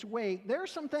from this week, there are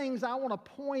some things I want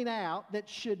to point out that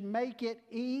should make it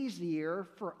easier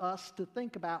for us to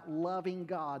think about loving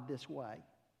God this way.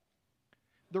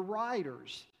 The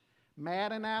writers,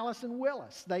 Matt and Allison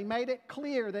Willis, they made it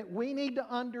clear that we need to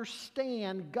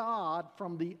understand God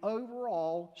from the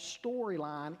overall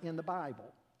storyline in the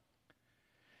Bible.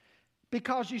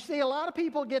 Because you see, a lot of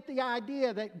people get the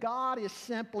idea that God is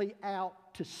simply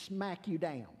out to smack you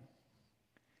down.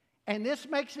 And this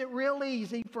makes it real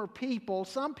easy for people,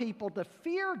 some people, to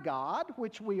fear God,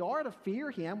 which we are to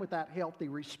fear Him with that healthy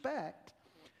respect.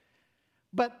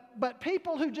 But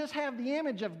people who just have the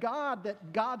image of God,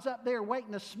 that God's up there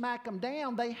waiting to smack them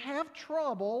down, they have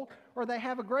trouble or they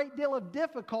have a great deal of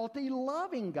difficulty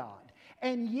loving God.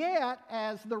 And yet,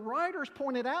 as the writers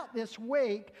pointed out this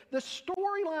week, the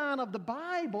storyline of the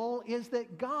Bible is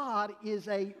that God is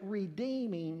a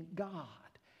redeeming God.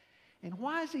 And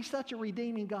why is He such a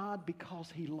redeeming God?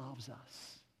 Because He loves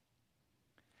us.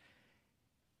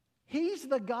 He's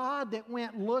the God that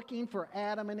went looking for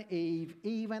Adam and Eve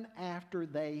even after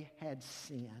they had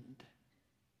sinned.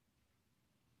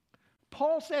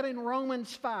 Paul said in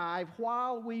Romans 5,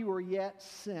 while we were yet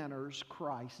sinners,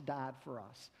 Christ died for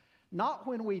us. Not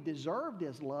when we deserved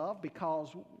His love, because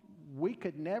we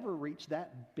could never reach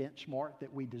that benchmark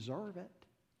that we deserve it.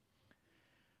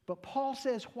 But Paul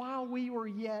says, while we were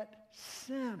yet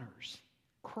sinners,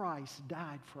 Christ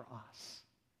died for us.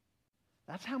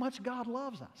 That's how much God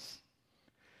loves us.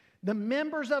 The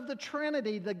members of the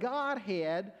Trinity, the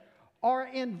Godhead, are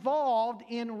involved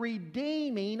in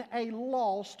redeeming a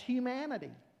lost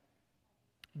humanity.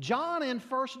 John in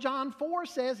 1 John 4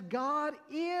 says God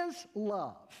is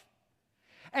love.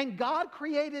 And God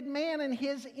created man in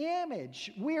His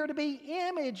image. We are to be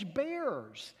image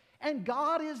bearers. And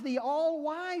God is the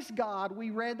all-wise God. We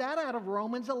read that out of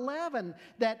Romans 11,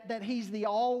 that He's the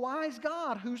all-wise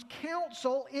God whose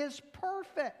counsel is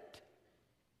perfect.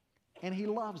 And He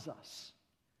loves us.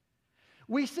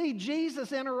 We see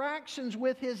Jesus' interactions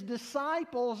with His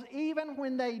disciples even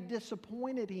when they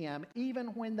disappointed Him, even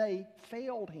when they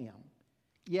failed Him,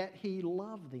 yet He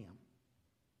loved them.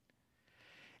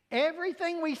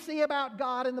 Everything we see about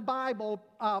God in the Bible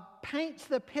paints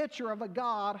the picture of a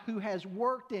God who has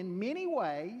worked in many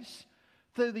ways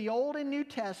through the Old and New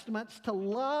Testaments to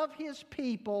love His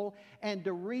people and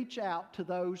to reach out to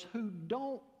those who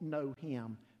don't know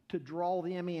Him, to draw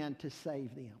them in, to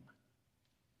save them.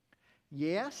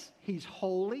 Yes, He's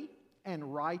holy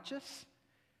and righteous.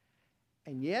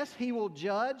 And yes, He will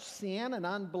judge sin and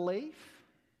unbelief.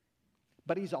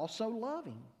 But He's also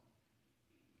loving.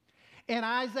 In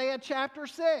Isaiah chapter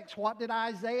 6, what did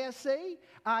Isaiah see?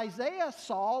 Isaiah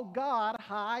saw God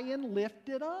high and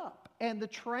lifted up, and the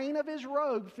train of His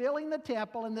robe filling the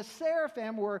temple, and the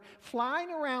seraphim were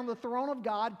flying around the throne of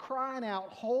God, crying out,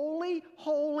 "Holy,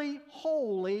 holy,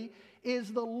 holy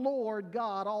is the Lord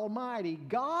God Almighty."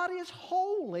 God is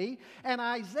holy, and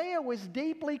Isaiah was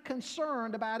deeply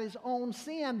concerned about his own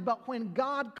sin. But when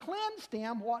God cleansed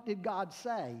him, what did God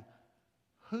say?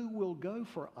 "Who will go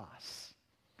for us?"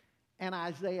 And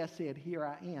Isaiah said, "Here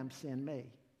I am, send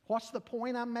me." What's the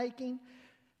point I'm making?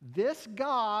 This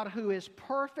God who is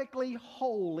perfectly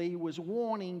holy was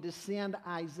wanting to send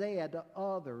Isaiah to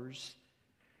others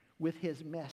with His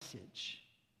message.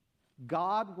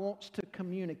 God wants to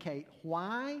communicate.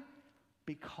 Why?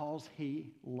 Because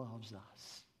He loves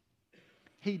us.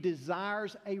 He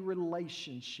desires a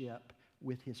relationship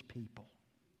with His people.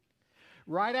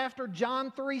 Right after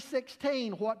John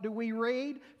 3:16, what do we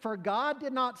read? For God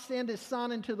did not send His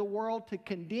Son into the world to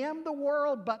condemn the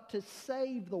world, but to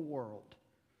save the world.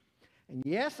 And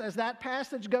yes, as that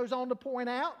passage goes on to point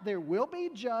out, there will be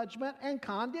judgment and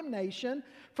condemnation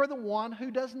for the one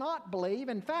who does not believe.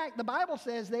 In fact, the Bible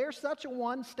says there, such a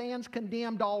one stands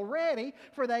condemned already,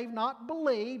 for they've not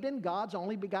believed in God's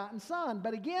only begotten Son.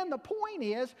 But again, the point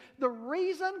is, the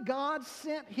reason God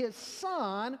sent His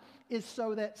Son is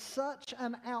so that such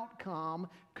an outcome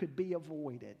could be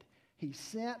avoided. He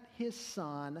sent His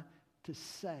Son to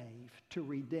save, to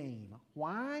redeem.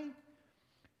 Why?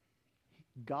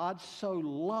 God so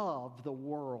loved the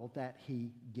world that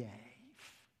He gave.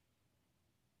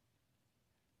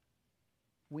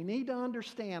 We need to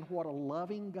understand what a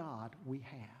loving God we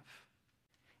have.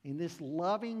 And this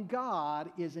loving God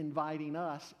is inviting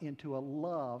us into a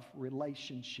love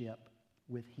relationship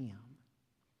with Him.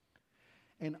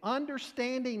 And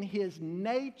understanding His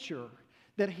nature,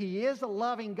 that He is a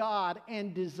loving God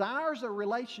and desires a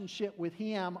relationship with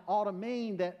Him, ought to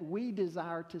mean that we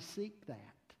desire to seek that.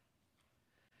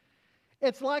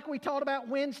 It's like we talked about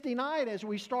Wednesday night as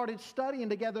we started studying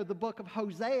together the book of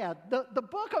Hosea. The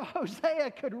book of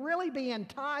Hosea could really be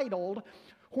entitled,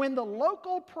 When the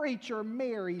Local Preacher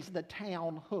Marries the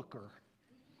Town Hooker.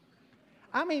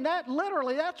 I mean,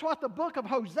 that's what the book of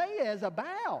Hosea is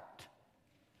about.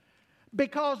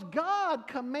 Because God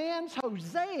commands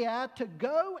Hosea to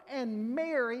go and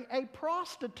marry a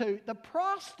prostitute. The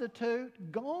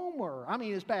prostitute, Gomer. I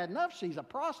mean, it's bad enough she's a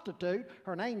prostitute.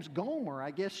 Her name's Gomer.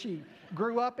 I guess she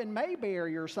grew up in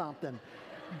Mayberry or something.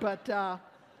 But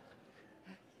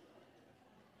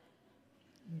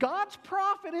God's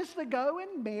prophet is to go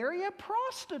and marry a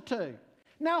prostitute.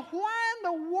 Now, why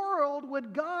in the world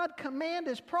would God command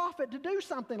His prophet to do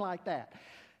something like that?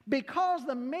 Because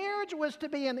the marriage was to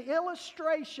be an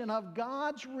illustration of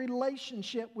God's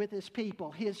relationship with His people.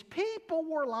 His people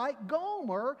were like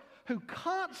Gomer, who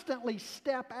constantly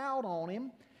step out on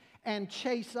Him and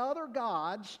chase other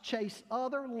gods, chase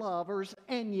other lovers,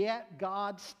 and yet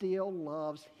God still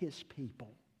loves His people.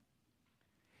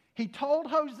 He told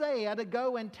Hosea to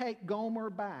go and take Gomer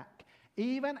back,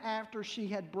 even after she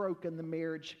had broken the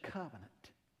marriage covenant.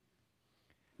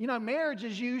 You know, marriage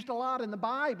is used a lot in the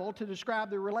Bible to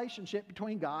describe the relationship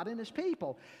between God and His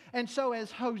people. And so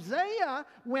as Hosea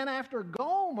went after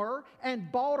Gomer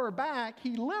and bought her back,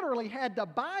 he literally had to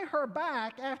buy her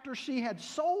back after she had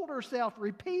sold herself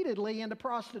repeatedly into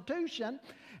prostitution.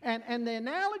 And the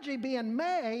analogy being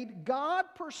made, God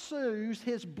pursues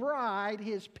His bride,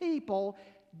 His people,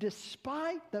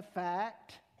 despite the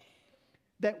fact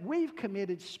that we've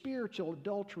committed spiritual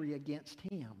adultery against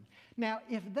Him. Now,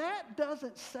 if that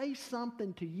doesn't say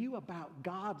something to you about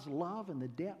God's love and the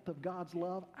depth of God's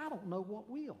love, I don't know what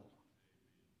will.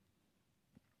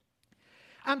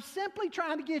 I'm simply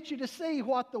trying to get you to see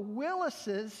what the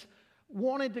Willises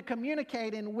wanted to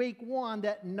communicate in week 1,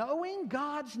 that knowing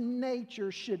God's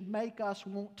nature should make us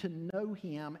want to know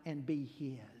Him and be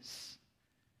His.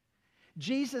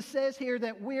 Jesus says here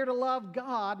that we're to love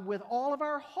God with all of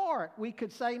our heart. We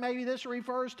could say maybe this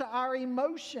refers to our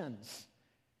emotions.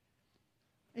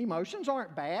 Emotions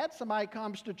aren't bad. Somebody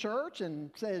comes to church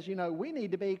and says, you know, we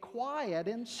need to be quiet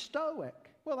and stoic.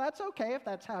 Well, that's okay if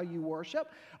that's how you worship.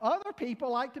 Other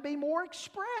people like to be more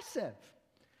expressive.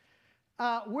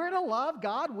 We're to love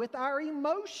God with our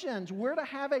emotions. We're to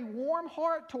have a warm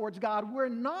heart towards God. We're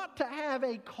not to have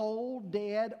a cold,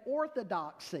 dead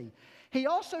orthodoxy. He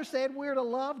also said we're to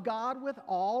love God with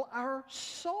all our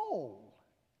soul.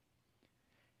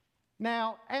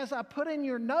 Now, as I put in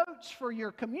your notes for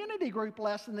your community group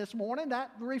lesson this morning,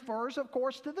 that refers, of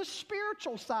course, to the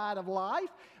spiritual side of life,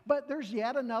 but there's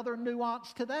yet another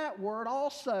nuance to that word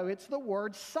also. It's the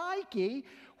word psyche,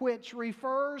 which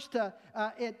refers to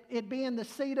it being the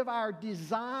seat of our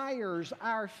desires,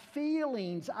 our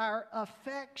feelings, our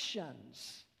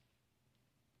affections.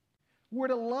 We're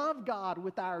to love God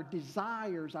with our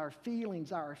desires, our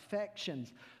feelings, our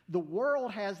affections. The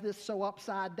world has this so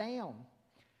upside down.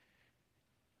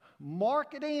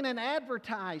 Marketing and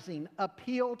advertising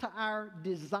appeal to our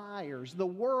desires. The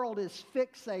world is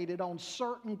fixated on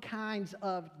certain kinds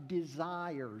of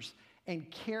desires and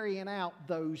carrying out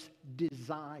those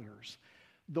desires.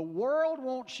 The world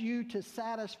wants you to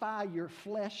satisfy your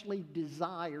fleshly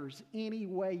desires any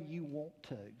way you want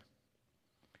to.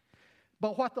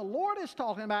 But what the Lord is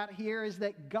talking about here is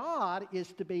that God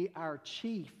is to be our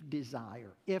chief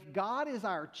desire. If God is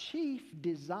our chief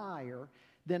desire,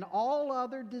 then all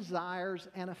other desires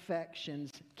and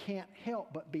affections can't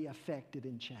help but be affected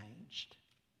and changed.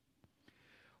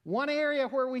 One area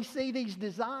where we see these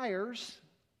desires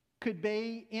could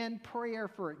be in prayer,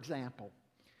 for example.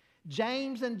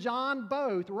 James and John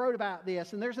both wrote about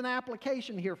this, and there's an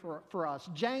application here for us.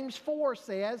 James 4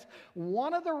 says,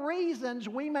 one of the reasons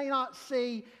we may not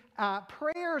see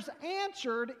prayers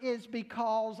answered is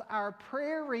because our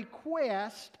prayer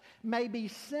request may be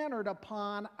centered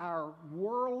upon our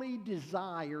worldly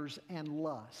desires and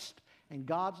lust. And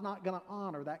God's not going to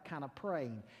honor that kind of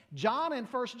praying. John in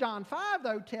 1 John 5,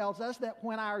 though, tells us that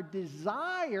when our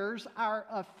desires, our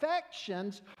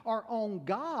affections are on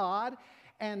God,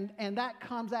 and that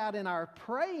comes out in our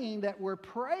praying, that we're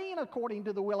praying according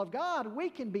to the will of God, we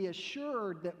can be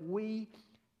assured that we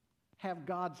have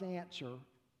God's answer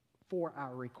for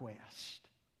our request.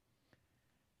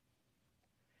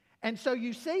 And so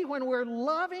you see, when we're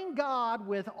loving God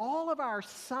with all of our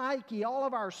psyche, all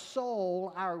of our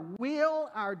soul, our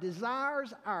will, our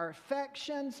desires, our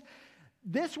affections,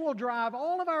 this will drive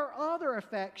all of our other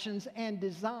affections and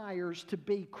desires to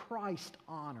be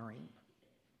Christ-honoring.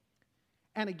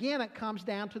 And again, it comes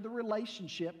down to the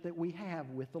relationship that we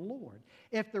have with the Lord.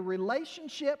 If the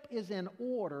relationship is in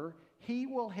order, He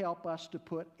will help us to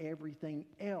put everything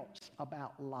else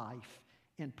about life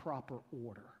in proper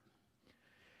order.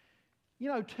 You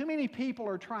know, too many people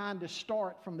are trying to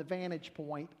start from the vantage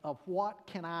point of what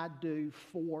can I do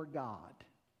for God?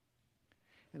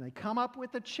 And they come up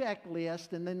with a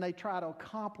checklist, and then they try to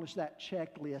accomplish that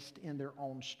checklist in their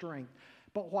own strength.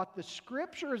 But what the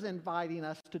Scripture is inviting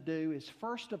us to do is,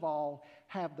 first of all,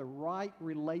 have the right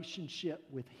relationship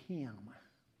with Him.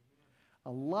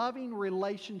 A loving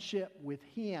relationship with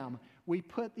Him. We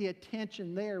put the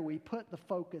attention there. We put the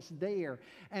focus there.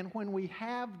 And when we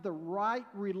have the right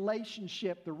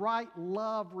relationship, the right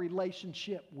love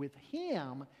relationship with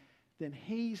Him, then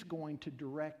He's going to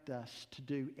direct us to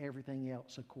do everything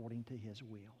else according to His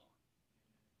will.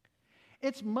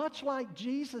 It's much like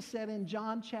Jesus said in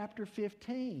John chapter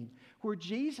 15, where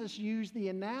Jesus used the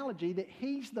analogy that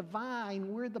He's the vine,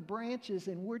 we're the branches,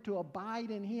 and we're to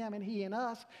abide in Him and He in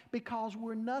us because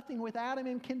we're nothing without Him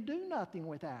and can do nothing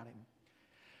without Him.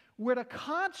 We're to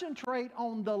concentrate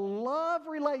on the love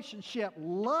relationship,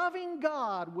 loving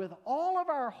God with all of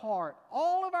our heart,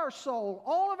 all of our soul,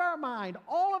 all of our mind,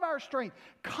 all of our strength,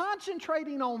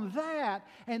 concentrating on that,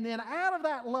 and then out of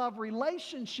that love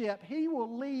relationship, He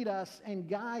will lead us and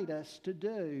guide us to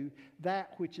do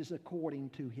that which is according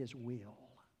to His will.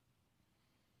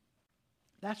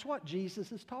 That's what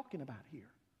Jesus is talking about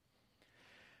here.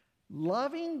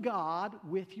 Loving God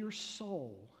with your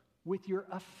soul, with your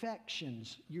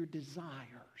affections, your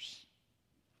desires.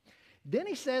 Then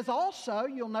he says also,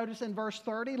 you'll notice in verse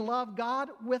 30, love God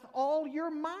with all your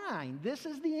mind. This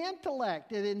is the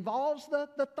intellect. It involves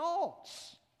the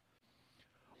thoughts.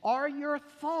 Are your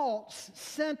thoughts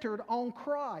centered on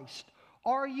Christ?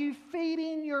 Are you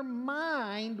feeding your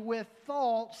mind with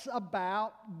thoughts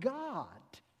about God?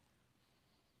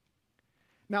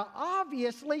 Now,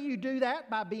 obviously, you do that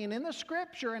by being in the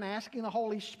Scripture and asking the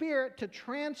Holy Spirit to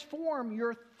transform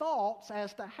your thoughts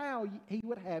as to how He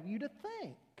would have you to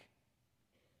think.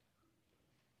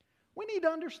 We need to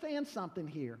understand something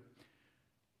here.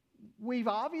 We've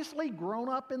obviously grown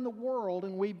up in the world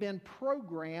and we've been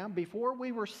programmed. Before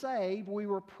we were saved, we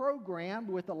were programmed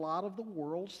with a lot of the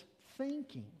world's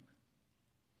thinking.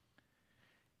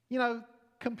 You know,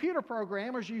 computer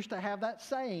programmers used to have that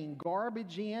saying,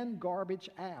 garbage in, garbage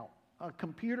out. A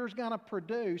computer's going to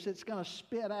produce, it's going to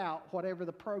spit out whatever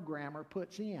the programmer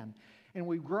puts in. And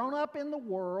we've grown up in the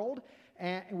world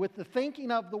and with the thinking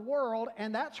of the world,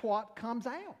 and that's what comes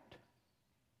out.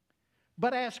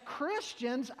 But as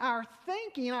Christians, our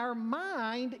thinking, our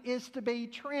mind is to be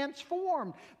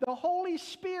transformed. The Holy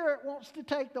Spirit wants to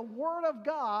take the Word of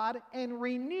God and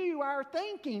renew our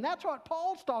thinking. That's what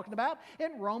Paul's talking about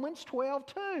in Romans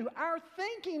 12:2. Our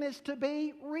thinking is to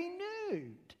be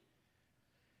renewed.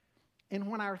 And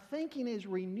when our thinking is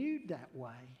renewed that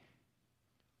way,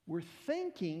 we're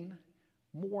thinking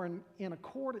more in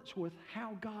accordance with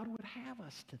how God would have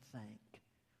us to think.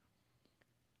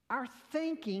 Our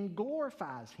thinking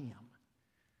glorifies Him.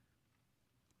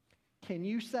 Can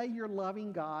you say you're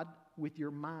loving God with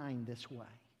your mind this way?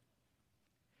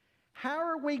 How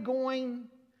are we going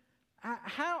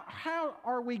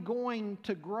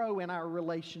to grow in our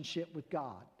relationship with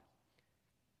God?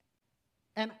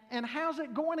 And how's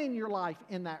it going in your life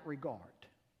in that regard?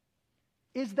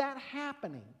 Is that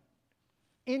happening?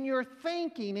 In your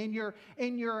thinking, in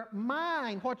your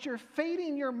mind, what you're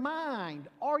feeding your mind,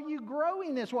 are you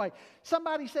growing this way?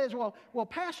 Somebody says, well,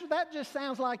 Pastor, that just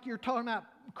sounds like you're talking about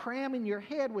cramming your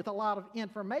head with a lot of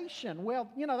information. Well,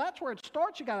 you know, that's where it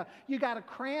starts. You got to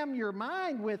cram your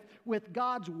mind with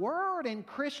God's Word and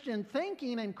Christian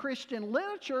thinking and Christian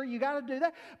literature. You got to do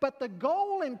that. But the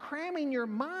goal in cramming your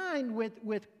mind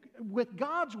with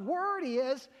God's Word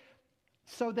is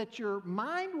so that your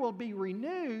mind will be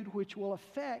renewed, which will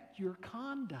affect your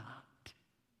conduct.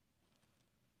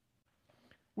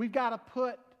 We've got to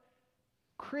put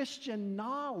Christian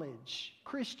knowledge,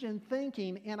 Christian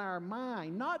thinking in our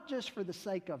mind, not just for the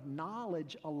sake of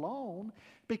knowledge alone,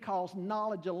 because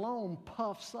knowledge alone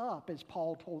puffs up, as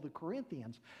Paul told the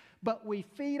Corinthians. But we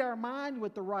feed our mind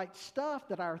with the right stuff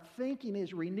that our thinking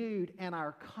is renewed and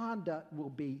our conduct will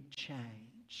be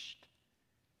changed.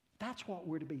 That's what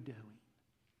we're to be doing.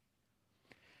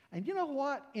 And you know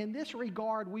what? In this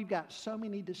regard, we've got so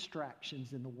many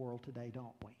distractions in the world today,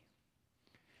 don't we?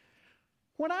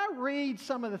 When I read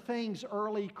some of the things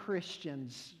early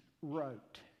Christians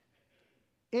wrote,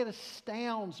 it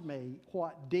astounds me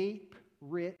what deep,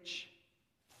 rich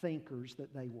thinkers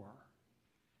that they were.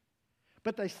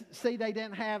 But they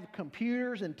didn't have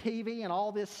computers and TV and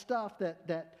all this stuff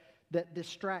that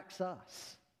distracts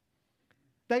us.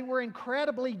 They were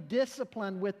incredibly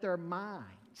disciplined with their minds.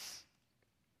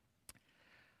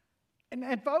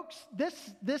 And folks,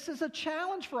 this is a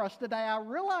challenge for us today. I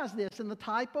realize this in the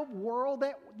type of world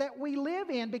that we live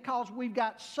in because we've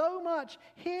got so much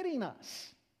hitting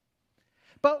us.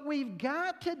 But we've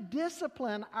got to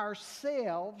discipline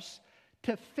ourselves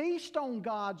to feast on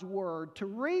God's Word, to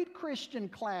read Christian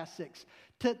classics,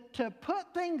 to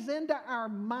put things into our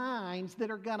minds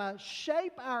that are going to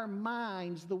shape our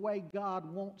minds the way God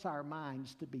wants our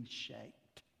minds to be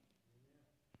shaped.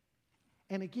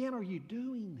 And again, are you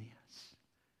doing this?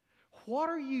 What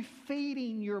are you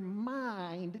feeding your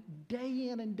mind day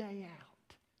in and day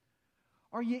out?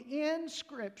 Are you in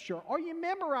Scripture? Are you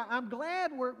memorizing? I'm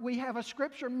glad we have a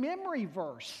Scripture memory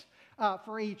verse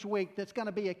for each week that's going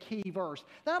to be a key verse.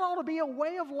 That ought to be a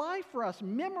way of life for us,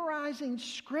 memorizing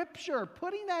Scripture,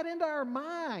 putting that into our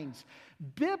minds.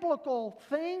 Biblical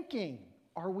thinking.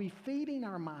 Are we feeding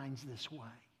our minds this way?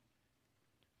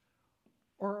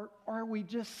 Or are we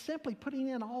just simply putting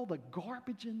in all the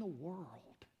garbage in the world?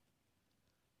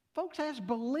 Folks, as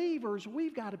believers,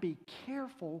 we've got to be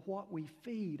careful what we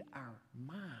feed our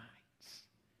minds.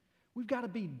 We've got to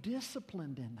be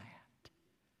disciplined in that.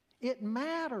 It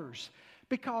matters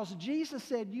because Jesus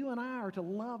said you and I are to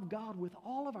love God with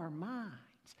all of our minds.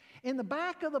 In the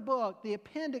back of the book, the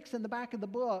appendix in the back of the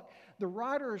book, the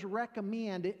writers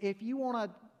recommend, if you want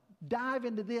to dive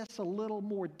into this a little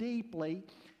more deeply,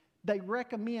 they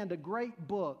recommend a great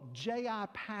book, J.I.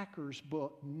 Packer's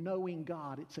book, Knowing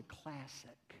God. It's a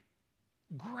classic.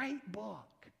 Great book.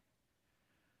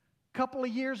 A couple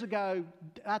of years ago,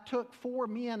 I took 4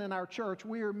 men in our church.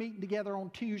 We were meeting together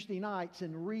on Tuesday nights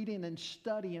and reading and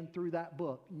studying through that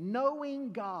book,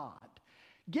 Knowing God.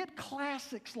 Get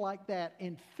classics like that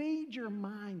and feed your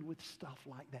mind with stuff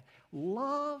like that.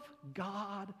 Love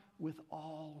God with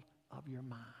all of your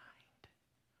mind.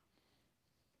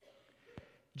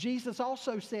 Jesus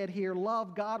also said here,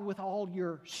 love God with all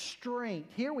your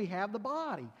strength. Here we have the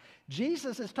body.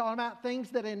 Jesus is talking about things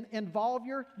that involve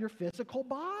your physical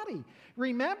body.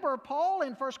 Remember, Paul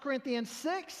in 1 Corinthians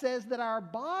 6 says that our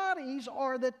bodies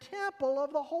are the temple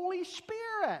of the Holy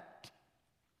Spirit.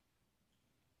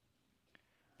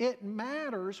 It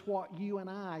matters what you and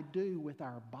I do with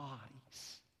our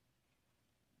bodies.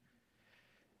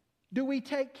 Do we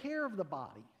take care of the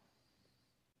body?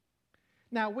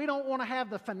 Now, we don't want to have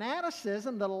the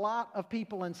fanaticism that a lot of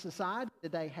people in society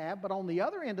today have, but on the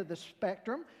other end of the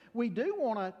spectrum, we do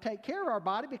want to take care of our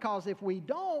body because if we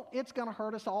don't, it's going to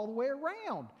hurt us all the way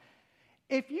around.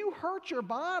 If you hurt your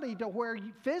body to where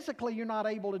physically you're not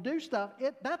able to do stuff,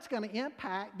 that's going to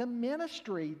impact the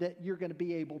ministry that you're going to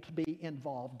be able to be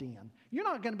involved in. You're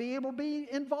not going to be able to be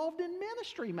involved in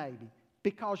ministry maybe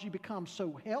because you become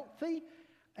so healthy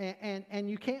and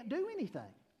you can't do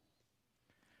anything.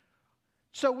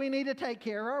 So we need to take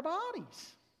care of our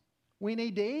bodies. We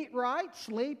need to eat right,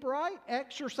 sleep right,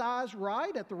 exercise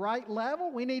right at the right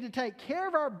level. We need to take care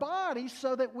of our bodies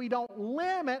so that we don't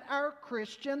limit our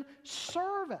Christian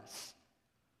service.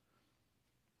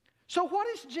 So what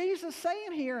is Jesus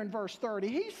saying here in verse 30?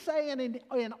 He's saying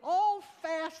in all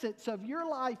facets of your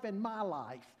life and my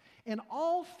life, in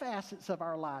all facets of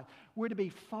our life, we're to be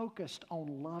focused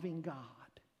on loving God.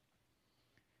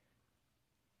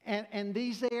 And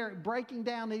breaking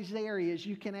down these areas,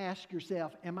 you can ask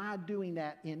yourself, am I doing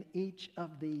that in each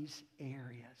of these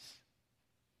areas?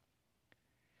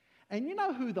 And you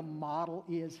know who the model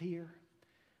is here?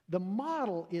 The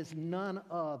model is none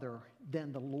other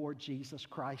than the Lord Jesus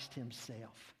Christ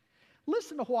himself.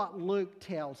 Listen to what Luke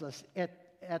tells us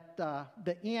at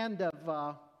the end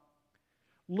of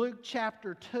Luke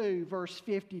chapter 2, verse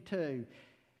 52.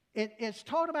 It's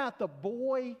talking about the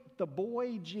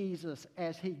boy Jesus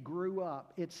as he grew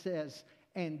up. It says,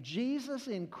 and Jesus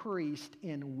increased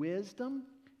in wisdom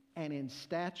and in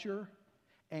stature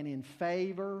and in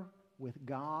favor with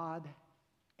God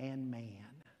and man.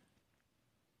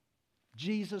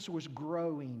 Jesus was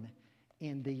growing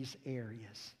in these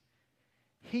areas.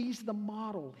 He's the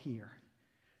model here.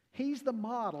 He's the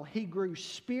model. He grew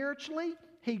spiritually,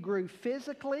 he grew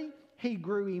physically, he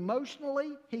grew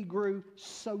emotionally, he grew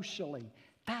socially.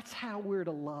 That's how we're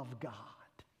to love God.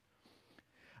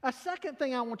 A second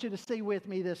thing I want you to see with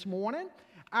me this morning,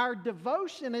 our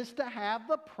devotion is to have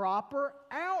the proper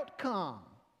outcome.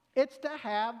 It's to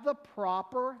have the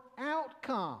proper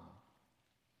outcome.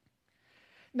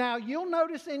 Now, you'll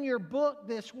notice in your book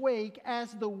this week,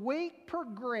 as the week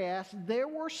progressed, there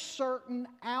were certain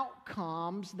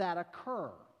outcomes that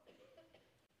occur.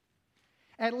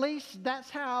 At least that's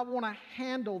how I want to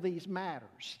handle these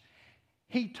matters.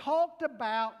 He talked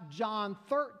about John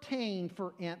 13,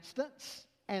 for instance,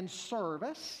 and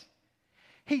service.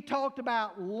 He talked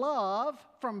about love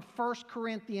from 1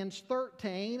 Corinthians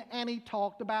 13, and he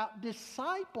talked about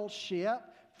discipleship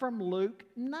from Luke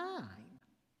 9.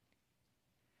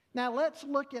 Now let's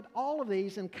look at all of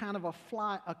these in kind of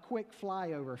a quick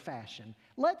flyover fashion.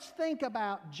 Let's think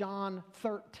about John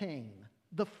 13,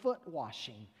 the foot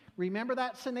washing. Remember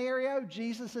that scenario?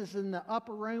 Jesus is in the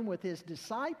upper room with his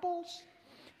disciples,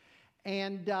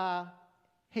 and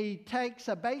he takes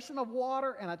a basin of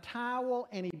water and a towel,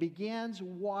 and he begins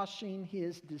washing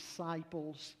his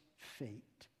disciples' feet.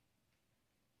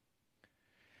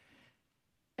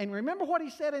 And remember what he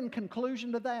said in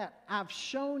conclusion to that? I've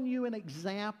shown you an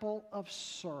example of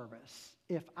service.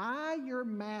 If I, your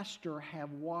master,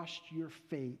 have washed your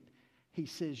feet, he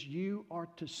says, you are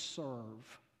to serve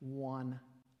one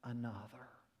another.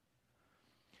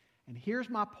 And here's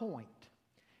my point.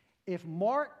 If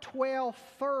Mark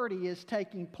 12:30 is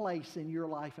taking place in your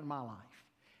life and my life,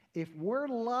 if we're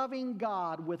loving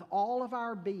God with all of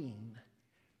our being,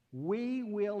 we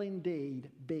will indeed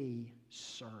be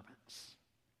servants.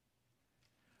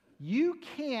 You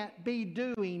can't be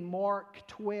doing Mark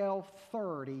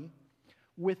 12:30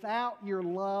 without your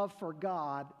love for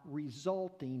God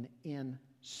resulting in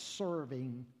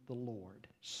serving the Lord.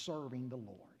 Serving the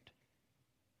Lord.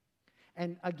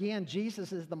 And again,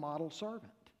 Jesus is the model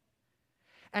servant.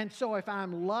 And so if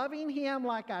I'm loving Him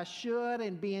like I should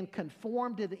and being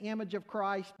conformed to the image of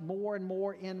Christ more and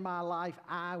more in my life,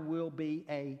 I will be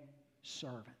a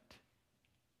servant.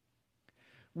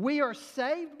 We are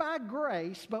saved by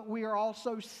grace, but we are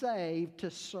also saved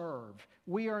to serve.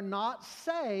 We are not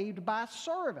saved by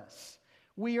service.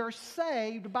 We are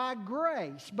saved by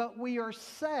grace, but we are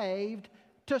saved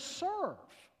to serve.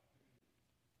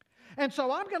 And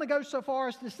so I'm going to go so far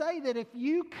as to say that if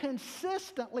you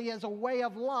consistently, as a way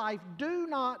of life, do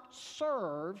not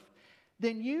serve,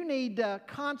 then you need to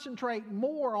concentrate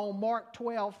more on Mark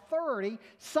 12:30.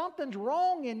 Something's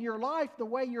wrong in your life the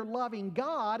way you're loving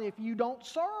God if you don't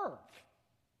serve.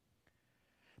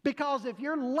 Because if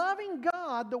you're loving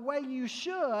God the way you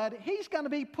should, He's going to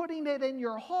be putting it in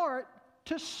your heart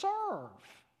to serve.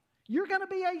 You're going to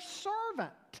be a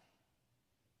servant.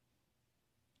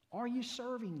 Are you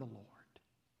serving the Lord?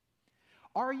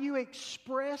 Are you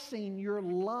expressing your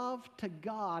love to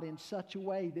God in such a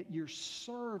way that you're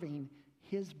serving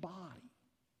His body?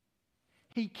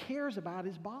 He cares about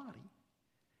His body,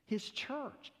 His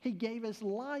church. He gave His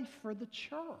life for the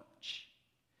church.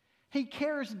 He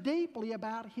cares deeply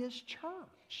about His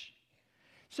church.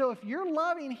 So if you're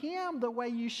loving Him the way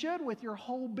you should with your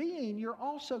whole being, you're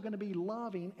also going to be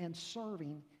loving and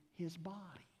serving His body.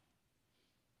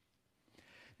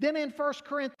 Then in 1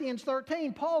 Corinthians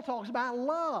 13, Paul talks about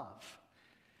love.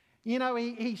 You know,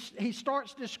 he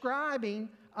starts describing,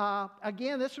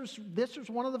 again, this was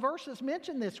one of the verses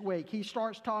mentioned this week. He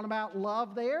starts talking about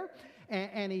love there,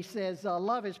 and he says,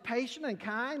 love is patient and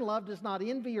kind. Love does not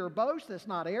envy or boast. It's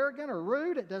not arrogant or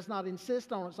rude. It does not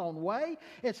insist on its own way.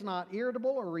 It's not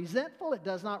irritable or resentful. It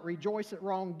does not rejoice at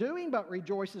wrongdoing, but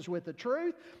rejoices with the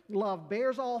truth. Love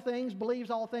bears all things, believes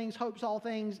all things, hopes all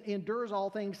things, endures all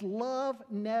things. Love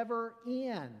never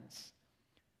ends.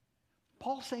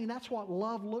 Paul's saying that's what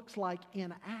love looks like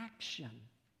in action.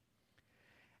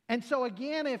 And so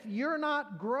again, if you're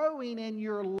not growing in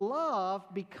your love,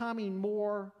 becoming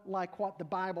more like what the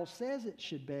Bible says it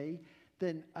should be,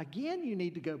 then again you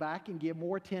need to go back and give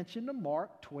more attention to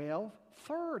Mark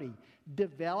 12:30,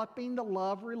 developing the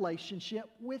love relationship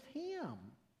with Him.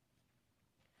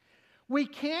 We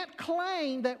can't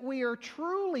claim that we are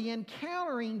truly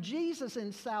encountering Jesus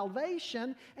in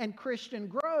salvation and Christian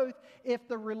growth if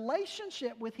the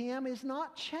relationship with Him is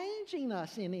not changing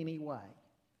us in any way.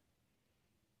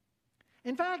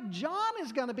 In fact, John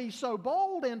is going to be so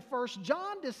bold in 1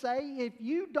 John to say, if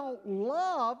you don't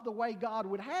love the way God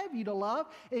would have you to love,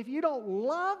 if you don't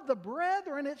love the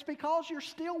brethren, it's because you're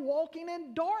still walking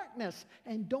in darkness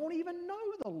and don't even know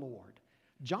the Lord.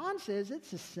 John says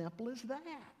it's as simple as that.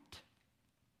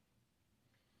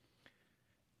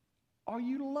 Are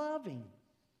you loving?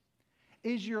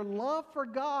 Is your love for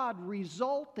God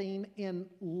resulting in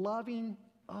loving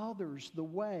others the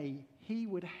way He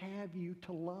would have you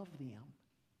to love them?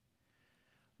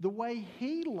 The way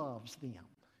He loves them.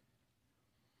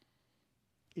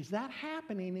 Is that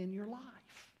happening in your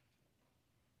life?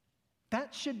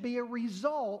 That should be a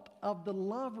result of the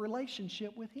love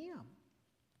relationship with Him.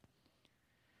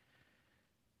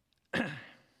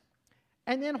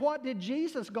 And then what did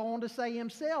Jesus go on to say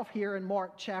Himself here in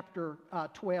Mark chapter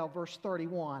 12, verse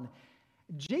 31?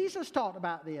 Jesus talked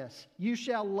about this. You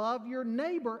shall love your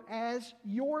neighbor as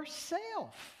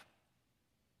yourself.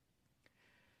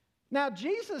 Now,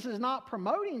 Jesus is not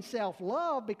promoting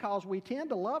self-love because we tend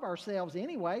to love ourselves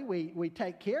anyway. We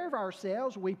take care of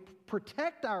ourselves. We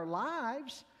protect our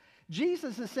lives.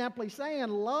 Jesus is simply saying,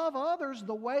 love others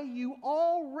the way you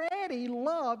already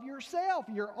love yourself.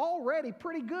 You're already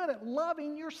pretty good at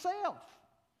loving yourself.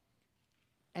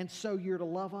 And so you're to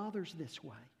love others this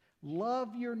way.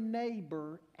 Love your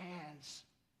neighbor as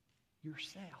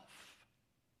yourself.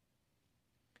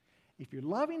 If you're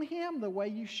loving him the way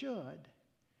you should,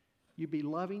 you'd be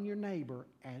loving your neighbor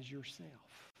as yourself.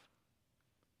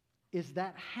 Is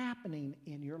that happening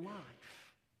in your life?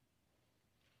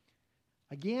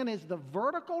 Again, is the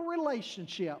vertical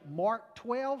relationship, Mark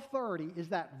 12:30, is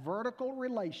that vertical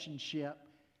relationship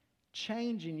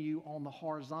changing you on the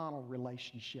horizontal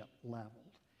relationship level?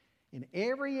 In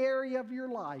every area of your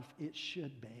life, it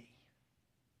should be.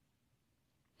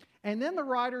 And then the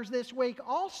writers this week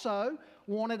also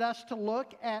wanted us to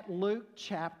look at Luke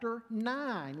chapter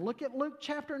 9. Look at Luke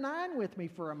chapter 9 with me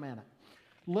for a minute.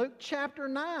 Luke chapter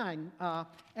 9,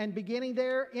 and beginning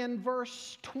there in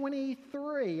verse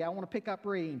 23, I want to pick up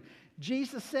reading.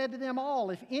 Jesus said to them all,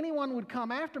 if anyone would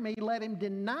come after me, let him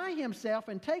deny himself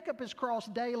and take up his cross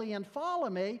daily and follow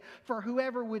me. For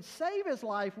whoever would save his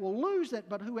life will lose it,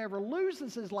 but whoever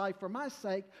loses his life for my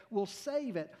sake will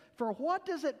save it. For what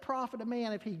does it profit a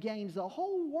man if he gains the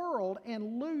whole world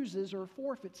and loses or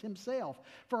forfeits himself?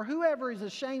 For whoever is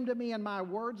ashamed of me and my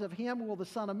words, of him will the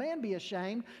Son of Man be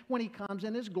ashamed when he comes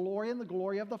in his glory and the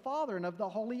glory of the Father and of the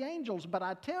holy angels. But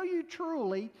I tell you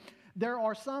truly, there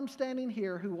are some standing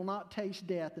here who will not taste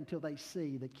death until they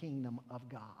see the kingdom of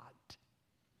God.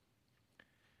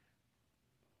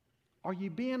 Are you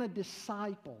being a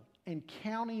disciple and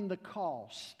counting the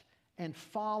cost and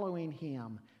following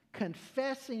him,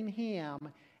 confessing him,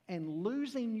 and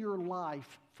losing your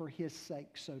life for his sake,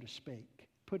 so to speak,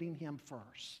 putting him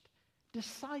first?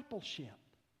 Discipleship,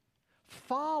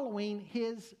 following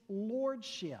his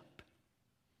lordship.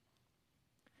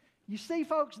 You see,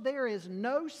 folks, there is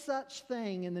no such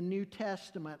thing in the New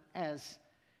Testament as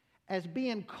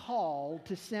being called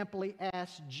to simply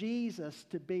ask Jesus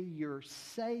to be your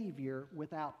Savior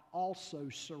without also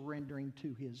surrendering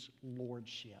to his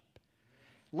lordship.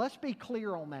 Let's be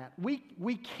clear on that.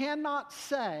 We cannot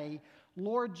say,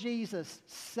 Lord Jesus,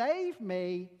 save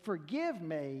me, forgive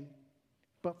me,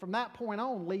 but from that point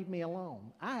on, leave me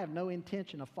alone. I have no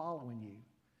intention of following you.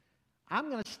 I'm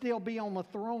going to still be on the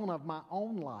throne of my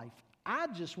own life. I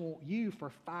just want you for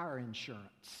fire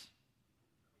insurance.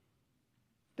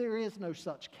 There is no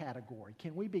such category.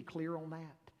 Can we be clear on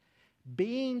that?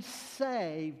 Being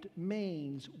saved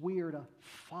means we are to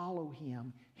follow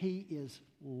him. He is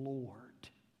Lord.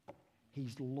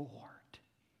 He's Lord.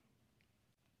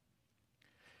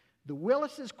 The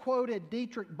Willises quoted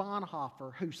Dietrich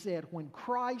Bonhoeffer, who said, when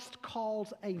Christ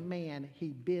calls a man, he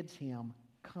bids him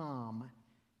come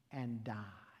and die.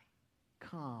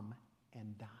 Come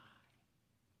and die.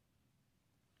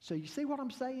 So you see what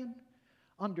I'm saying?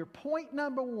 Under point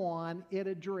number 1, it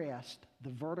addressed the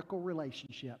vertical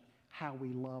relationship, how we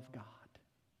love God.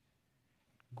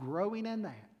 Growing in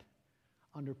that.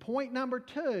 Under point number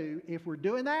 2, if we're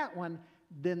doing that one,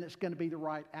 then it's going to be the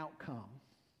right outcome.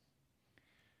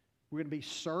 We're going to be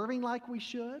serving like we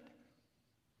should.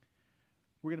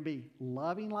 We're going to be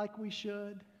loving like we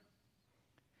should.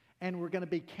 And we're going to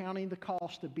be counting the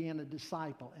cost of being a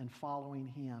disciple and following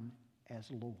him as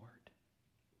Lord.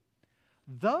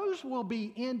 Those will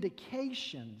be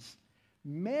indications,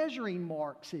 measuring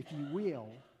marks, if you will,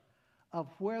 of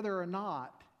whether or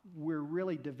not we're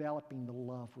really developing the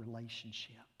love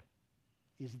relationship.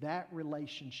 Is that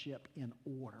relationship in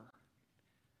order?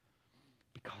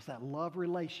 Because that love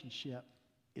relationship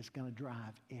is going to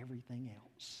drive everything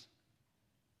else.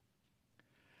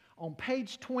 On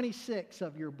page 26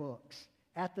 of your books,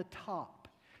 at the top,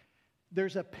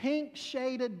 there's a pink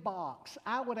shaded box.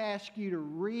 I would ask you to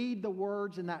read the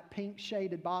words in that pink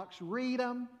shaded box. Read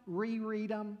them, reread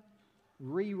them,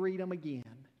 reread them again.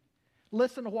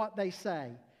 Listen to what they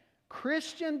say.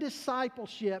 Christian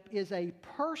discipleship is a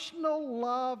personal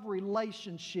love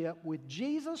relationship with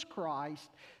Jesus Christ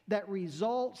that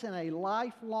results in a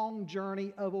lifelong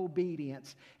journey of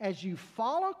obedience. As you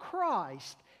follow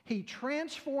Christ, He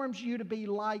transforms you to be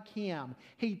like Him.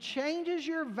 He changes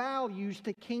your values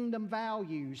to kingdom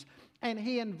values. And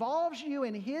He involves you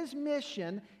in His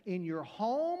mission in your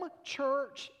home,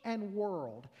 church, and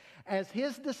world. As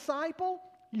His disciple,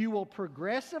 you will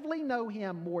progressively know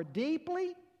Him more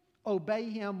deeply, obey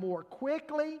Him more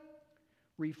quickly,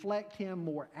 reflect Him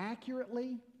more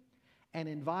accurately, and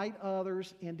invite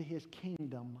others into His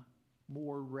kingdom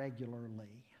more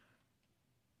regularly.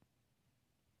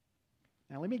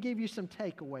 Now, let me give you some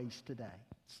takeaways today,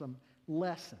 some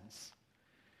lessons.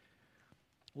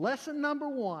 Lesson number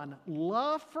 1,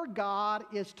 love for God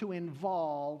is to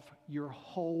involve your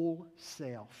whole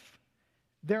self.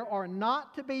 There are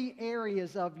not to be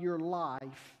areas of your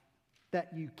life that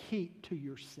you keep to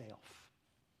yourself.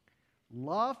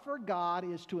 Love for God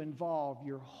is to involve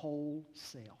your whole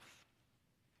self.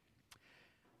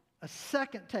 A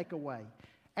second takeaway,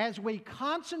 as we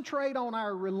concentrate on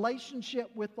our relationship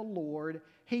with the Lord,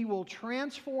 He will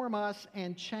transform us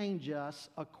and change us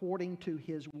according to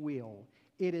His will.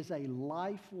 It is a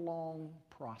lifelong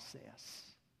process.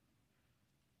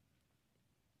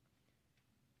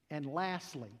 And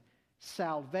lastly,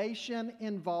 salvation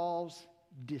involves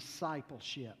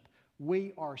discipleship.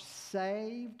 We are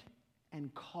saved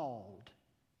and called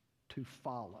to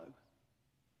follow.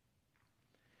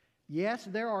 Yes,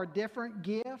 there are different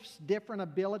gifts, different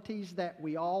abilities that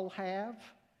we all have.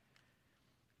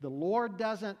 The Lord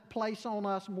doesn't place on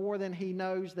us more than He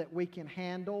knows that we can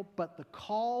handle, but the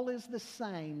call is the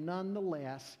same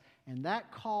nonetheless, and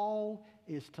that call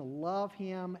is to love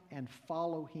Him and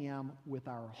follow Him with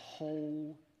our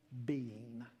whole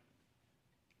being.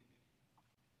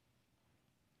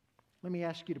 Let me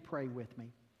ask you to pray with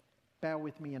me. Bow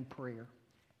with me in prayer.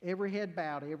 Every head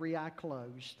bowed, every eye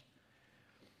closed.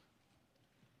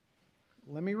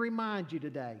 Let me remind you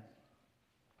today,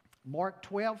 Mark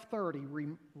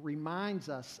 12:30 reminds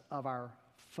us of our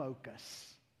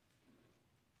focus.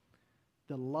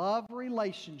 The love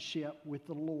relationship with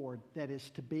the Lord that is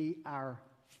to be our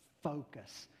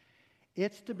focus.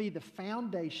 It's to be the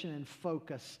foundation and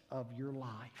focus of your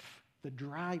life, the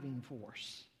driving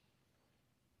force.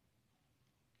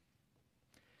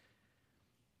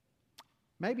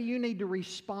 Maybe you need to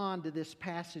respond to this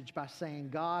passage by saying,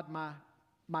 God, my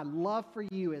love for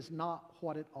you is not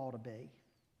what it ought to be.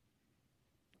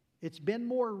 It's been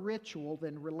more ritual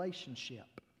than relationship.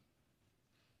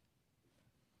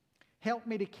 Help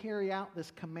me to carry out this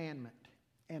commandment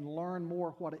and learn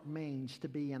more what it means to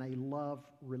be in a love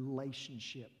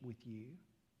relationship with you.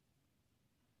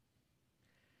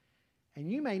 And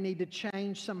you may need to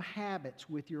change some habits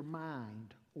with your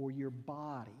mind or your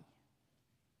body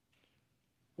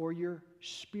or your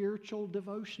spiritual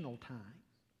devotional time.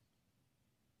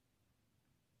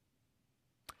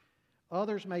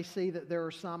 Others may see that there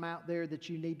are some out there that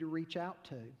you need to reach out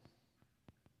to.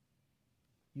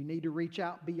 You need to reach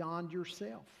out beyond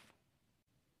yourself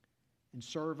and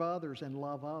serve others and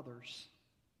love others.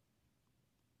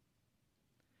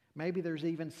 Maybe there's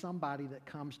even somebody that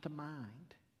comes to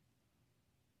mind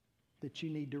that you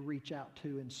need to reach out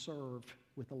to and serve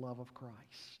with the love of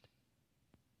Christ.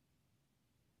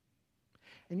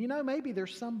 And you know, maybe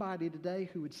there's somebody today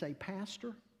who would say,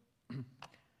 Pastor,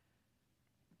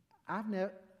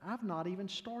 I've not even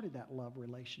started that love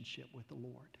relationship with the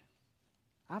Lord.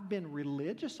 I've been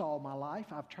religious all my life.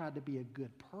 I've tried to be a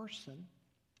good person,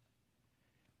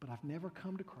 but I've never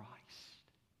come to Christ.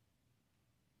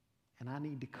 And I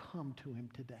need to come to Him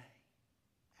today,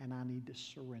 and I need to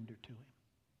surrender to Him.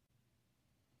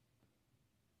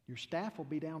 Your staff will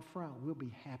be down front. We'll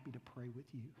be happy to pray with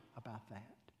you about that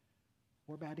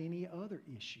or about any other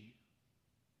issue.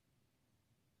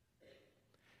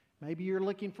 Maybe you're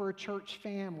looking for a church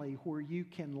family where you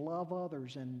can love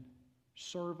others and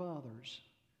serve others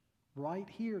right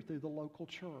here through the local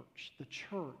church, the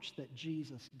church that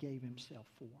Jesus gave Himself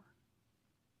for.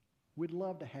 We'd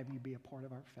love to have you be a part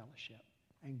of our fellowship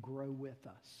and grow with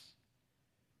us.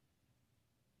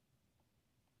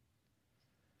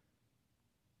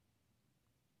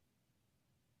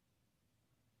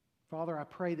 Father, I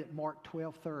pray that Mark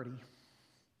 12:30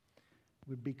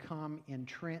 would become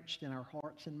entrenched in our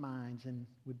hearts and minds and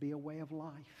would be a way of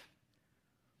life.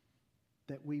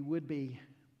 That we would be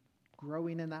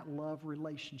growing in that love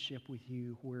relationship with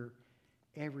you where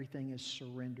everything is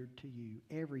surrendered to you.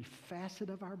 Every facet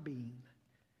of our being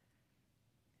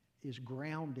is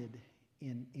grounded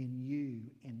in you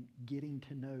and getting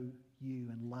to know you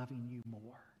and loving you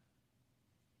more.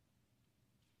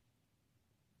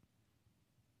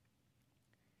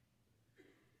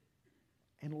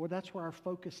 And Lord, that's where our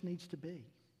focus needs to be.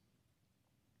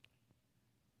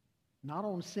 Not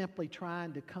on simply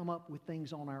trying to come up with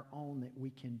things on our own that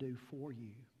we can do for you,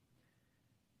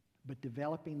 but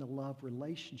developing the love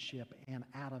relationship and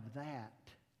out of that,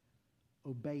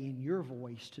 obeying your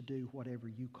voice to do whatever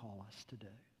you call us to do.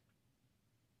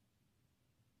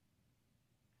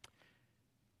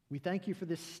 We thank you for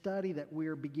this study that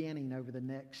we're beginning over the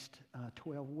next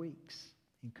 12 weeks.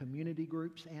 In community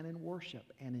groups and in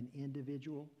worship and in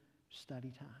individual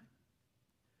study time.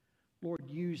 Lord,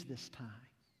 use this time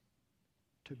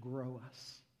to grow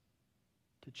us,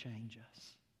 to change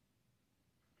us.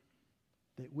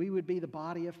 That we would be the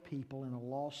body of people in a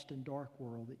lost and dark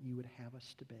world that you would have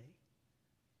us to be.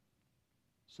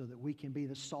 So that we can be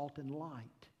the salt and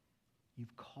light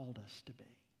you've called us to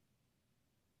be.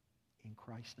 In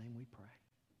Christ's name we pray.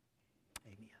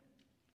 Amen.